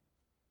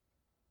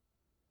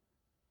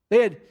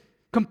 They had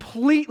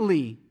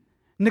completely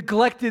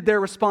neglected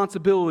their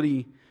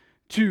responsibility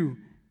to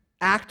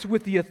act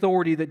with the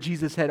authority that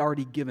Jesus had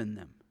already given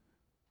them.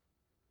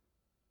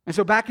 And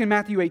so back in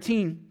Matthew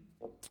 18,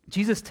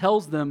 Jesus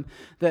tells them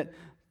that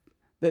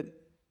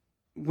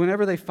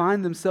whenever they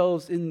find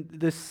themselves in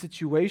this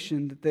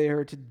situation, that they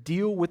are to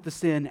deal with the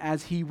sin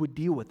as he would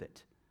deal with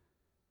it.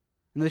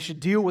 And they should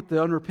deal with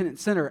the unrepentant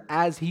sinner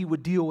as he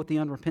would deal with the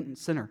unrepentant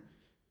sinner.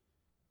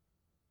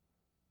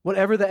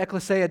 Whatever the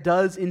ecclesia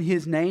does in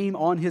his name,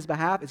 on his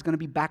behalf, is going to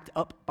be backed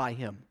up by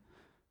him.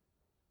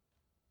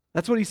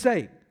 That's what he's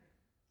saying.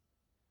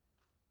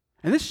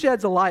 And this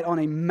sheds a light on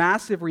a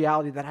massive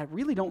reality that I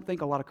really don't think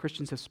a lot of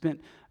Christians have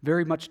spent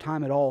very much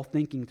time at all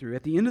thinking through.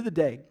 At the end of the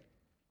day,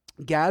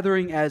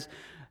 gathering as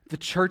the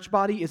church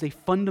body is a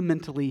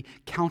fundamentally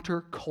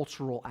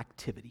countercultural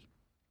activity.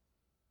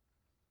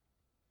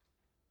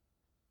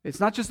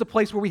 It's not just a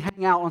place where we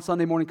hang out on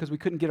Sunday morning because we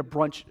couldn't get a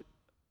brunch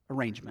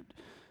arrangement.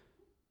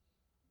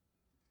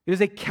 It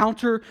is a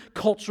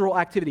counter-cultural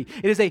activity.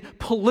 It is a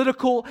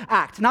political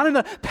act, not in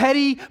the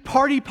petty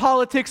party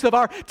politics of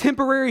our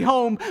temporary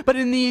home, but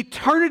in the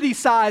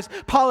eternity-sized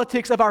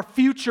politics of our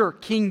future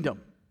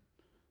kingdom.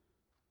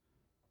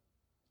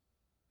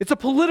 It's a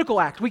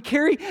political act. We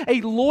carry a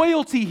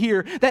loyalty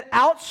here that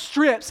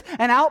outstrips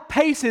and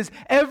outpaces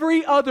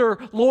every other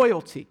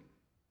loyalty.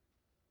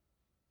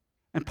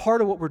 And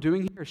part of what we're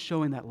doing here is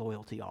showing that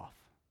loyalty off.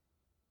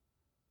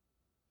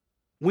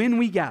 When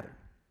we gather,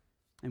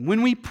 and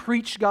when we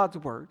preach God's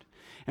word,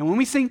 and when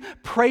we sing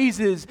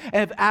praises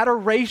of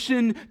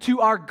adoration to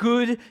our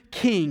good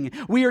King,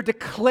 we are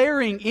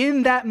declaring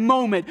in that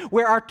moment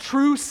where our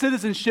true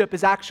citizenship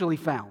is actually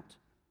found.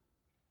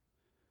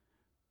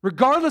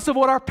 Regardless of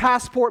what our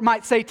passport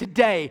might say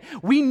today,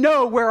 we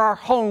know where our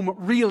home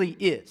really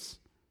is.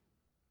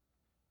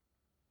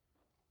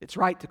 It's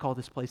right to call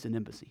this place an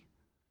embassy.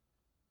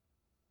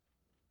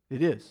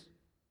 It is.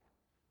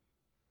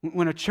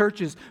 When a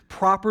church is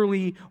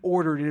properly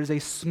ordered, it is a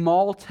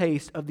small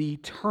taste of the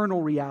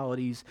eternal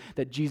realities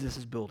that Jesus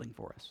is building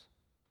for us.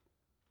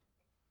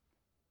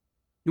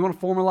 You want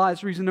to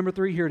formalize reason number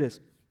 3? Here it is.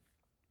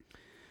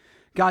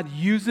 God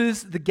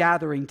uses the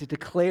gathering to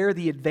declare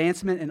the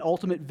advancement and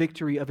ultimate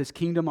victory of his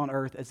kingdom on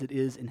earth as it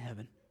is in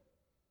heaven.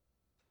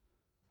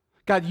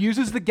 God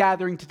uses the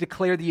gathering to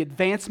declare the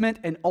advancement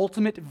and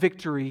ultimate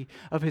victory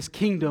of his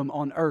kingdom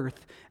on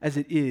earth as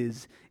it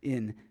is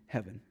in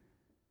heaven.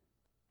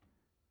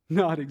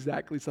 Not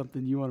exactly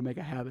something you want to make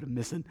a habit of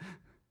missing.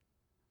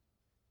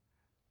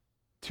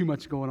 Too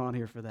much going on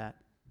here for that.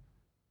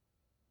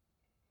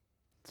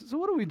 So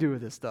what do we do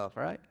with this stuff,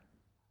 right?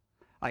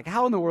 Like,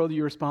 how in the world do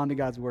you respond to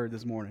God's word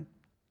this morning?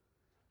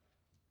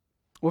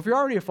 Well, if you're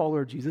already a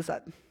follower of Jesus,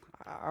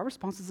 our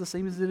response is the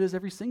same as it is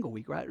every single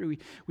week, right? We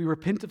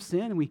repent of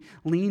sin and we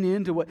lean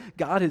into what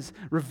God is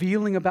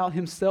revealing about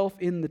himself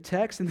in the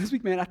text. And this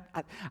week, man,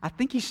 I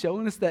think he's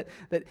showing us that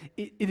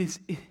it is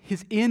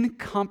his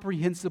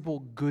incomprehensible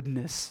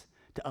goodness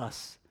to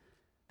us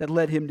that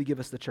led him to give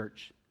us the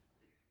church.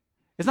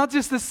 It's not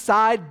just this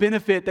side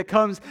benefit that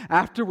comes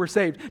after we're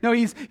saved. No,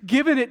 he's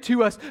given it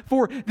to us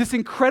for this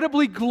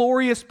incredibly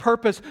glorious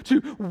purpose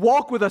to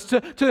walk with us,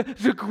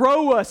 to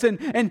grow us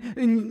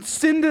and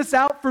send us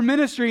out for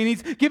ministry. And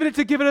he's given it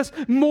to give us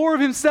more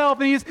of himself.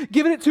 And he's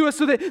given it to us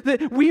so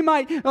that we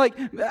might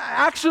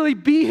actually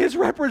be his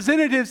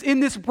representatives in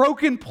this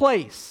broken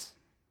place.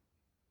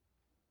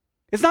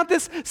 It's not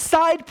this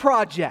side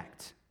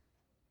project.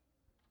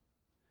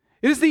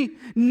 It is the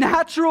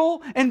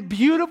natural and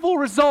beautiful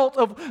result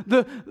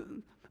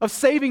of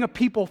saving a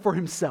people for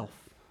himself.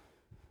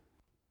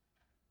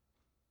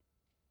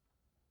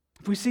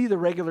 If we see the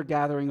regular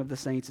gathering of the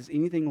saints as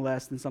anything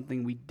less than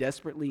something we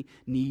desperately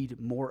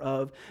need more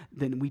of,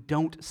 then we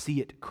don't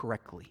see it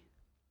correctly.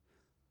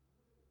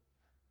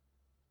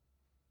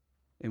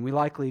 And we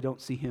likely don't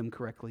see him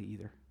correctly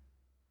either.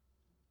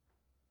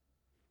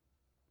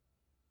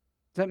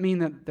 Does that mean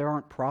that there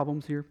aren't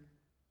problems here?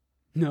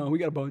 No, we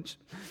got a bunch.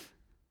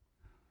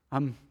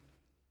 I'm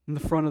in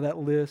the front of that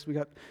list. We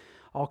got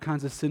all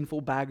kinds of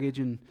sinful baggage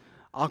and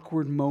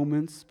awkward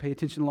moments. Pay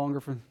attention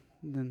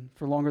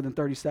for longer than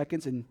 30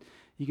 seconds, and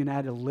you can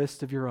add a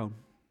list of your own.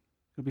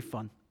 It'll be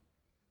fun.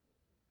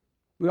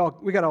 We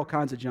got all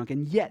kinds of junk,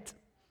 and yet,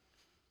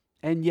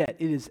 it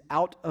is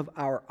out of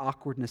our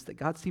awkwardness that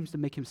God seems to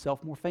make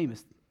himself more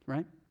famous,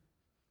 right?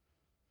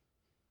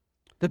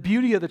 The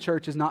beauty of the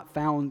church is not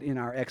found in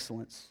our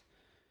excellence.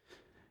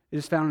 It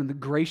is found in the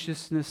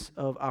graciousness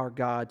of our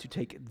God to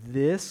take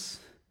this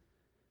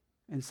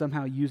and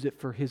somehow use it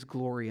for his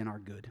glory and our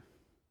good.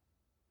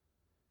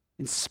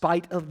 In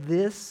spite of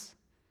this,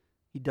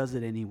 he does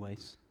it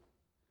anyways.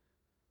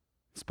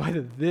 In spite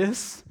of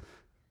this,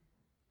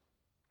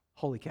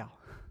 holy cow.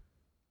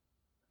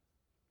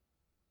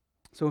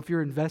 So if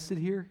you're invested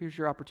here, here's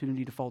your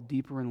opportunity to fall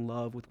deeper in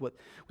love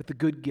with the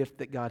good gift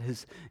that God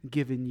has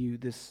given you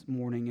this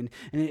morning. And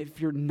if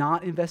you're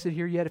not invested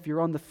here yet, if you're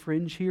on the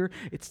fringe here,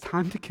 it's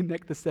time to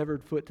connect the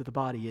severed foot to the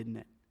body, isn't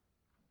it?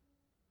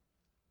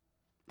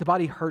 The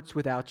body hurts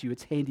without you.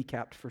 It's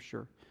handicapped for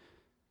sure.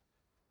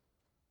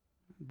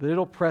 But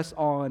it'll press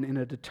on in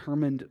a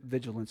determined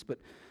vigilance. But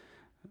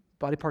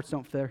body parts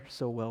don't fare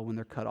so well when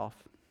they're cut off.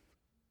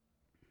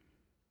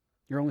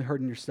 You're only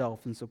hurting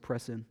yourself, and so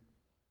press in.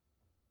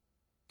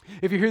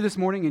 If you're here this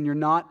morning and you're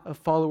not a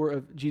follower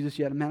of Jesus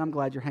yet, man, I'm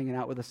glad you're hanging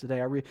out with us today.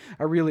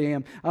 I really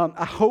am.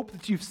 I hope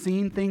that you've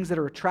seen things that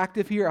are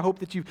attractive here. I hope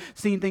that you've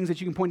seen things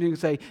that you can point to and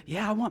say,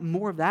 yeah, I want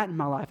more of that in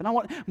my life, and I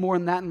want more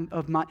of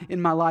that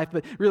in my life.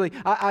 But really,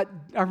 I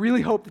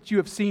really hope that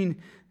you've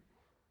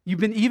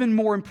been even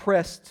more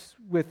impressed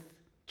with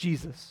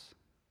Jesus.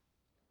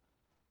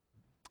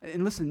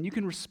 And listen, you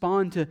can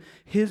respond to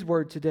his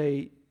word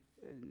today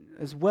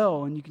as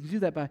well, and you can do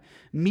that by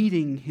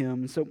meeting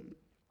him. So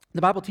the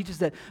Bible teaches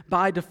that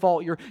by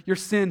default, your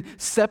sin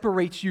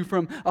separates you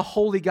from a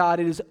holy God.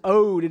 It is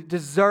owed. It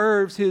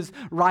deserves his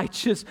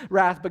righteous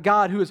wrath. But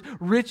God, who is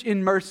rich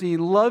in mercy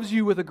and loves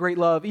you with a great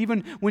love,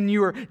 even when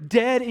you are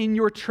dead in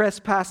your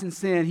trespass and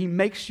sin, he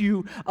makes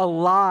you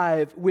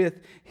alive with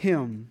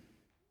him.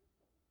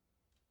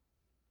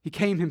 He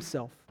came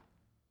himself,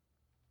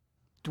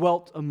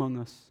 dwelt among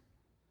us,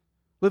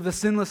 lived a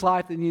sinless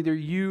life that neither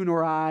you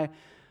nor I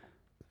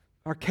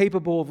are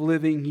capable of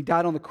living. He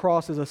died on the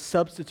cross as a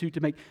substitute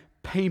to make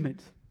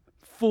payment,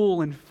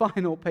 full and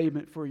final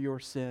payment for your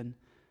sin.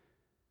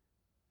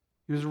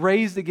 He was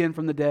raised again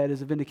from the dead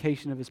as a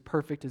vindication of his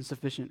perfect and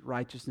sufficient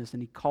righteousness,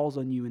 and he calls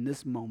on you in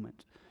this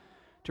moment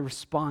to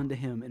respond to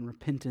him in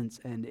repentance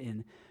and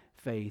in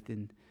faith,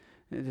 and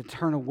to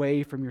turn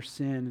away from your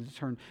sin and to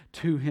turn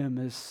to him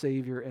as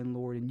Savior and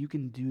Lord. And you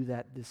can do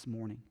that this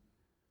morning.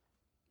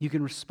 You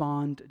can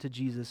respond to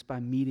Jesus by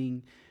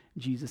meeting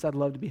Jesus. I'd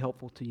love to be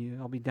helpful to you.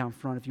 I'll be down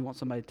front if you want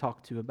somebody to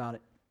talk to about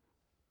it.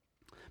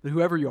 But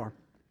whoever you are,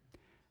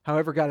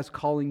 however God is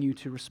calling you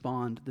to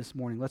respond this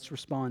morning, let's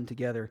respond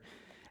together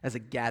as a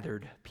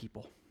gathered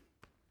people.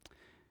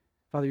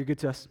 Father, you're good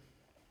to us.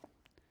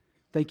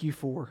 Thank you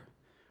for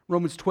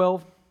Romans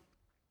 12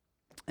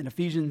 and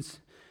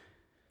Ephesians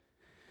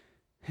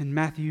and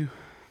Matthew.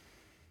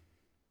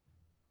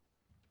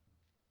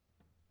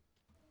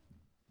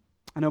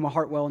 I know my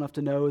heart well enough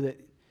to know that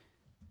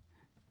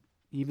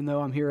even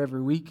though I'm here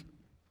every week,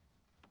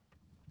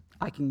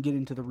 I can get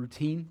into the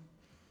routine,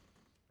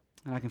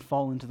 and I can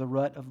fall into the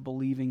rut of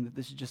believing that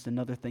this is just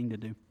another thing to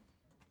do.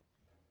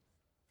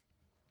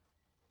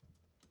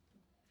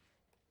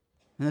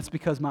 And that's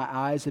because my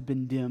eyes have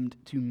been dimmed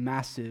to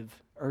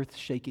massive,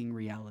 earth-shaking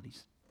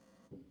realities.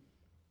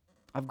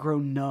 I've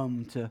grown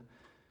numb to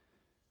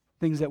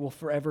things that will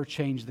forever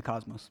change the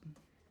cosmos.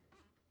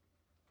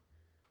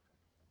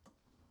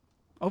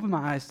 Open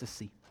my eyes to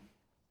see.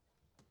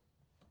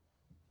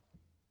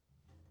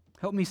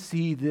 Help me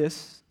see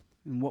this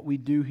and what we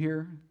do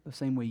here the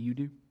same way you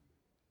do.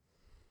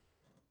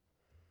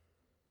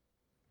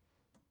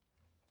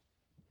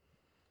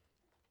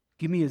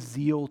 Give me a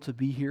zeal to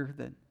be here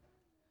that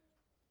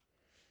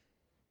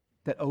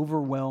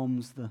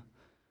overwhelms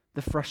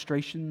the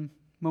frustration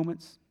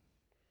moments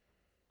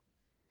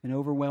and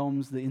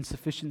overwhelms the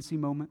insufficiency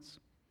moments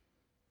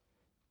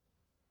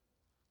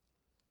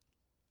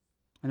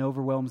and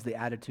overwhelms the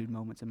attitude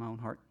moments in my own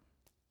heart.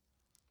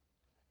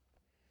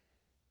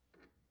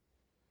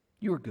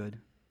 You are good.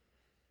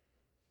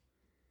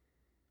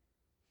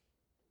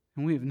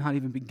 And we have not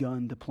even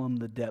begun to plumb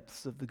the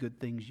depths of the good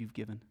things you've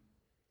given.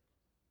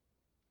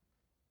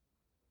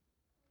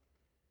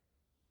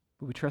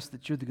 But we trust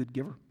that you're the good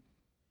giver.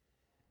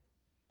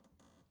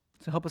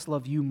 So help us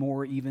love you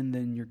more even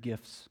than your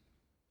gifts.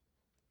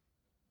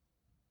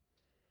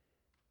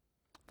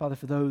 Father,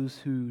 for those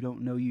who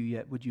don't know you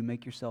yet, would you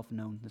make yourself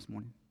known this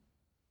morning?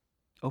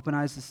 Open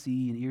eyes to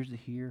see and ears to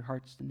hear,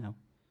 hearts to know.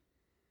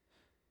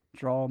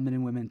 Draw men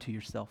and women to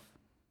yourself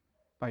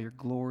by your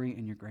glory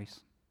and your grace.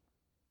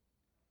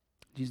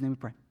 In Jesus' name we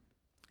pray.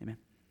 Amen.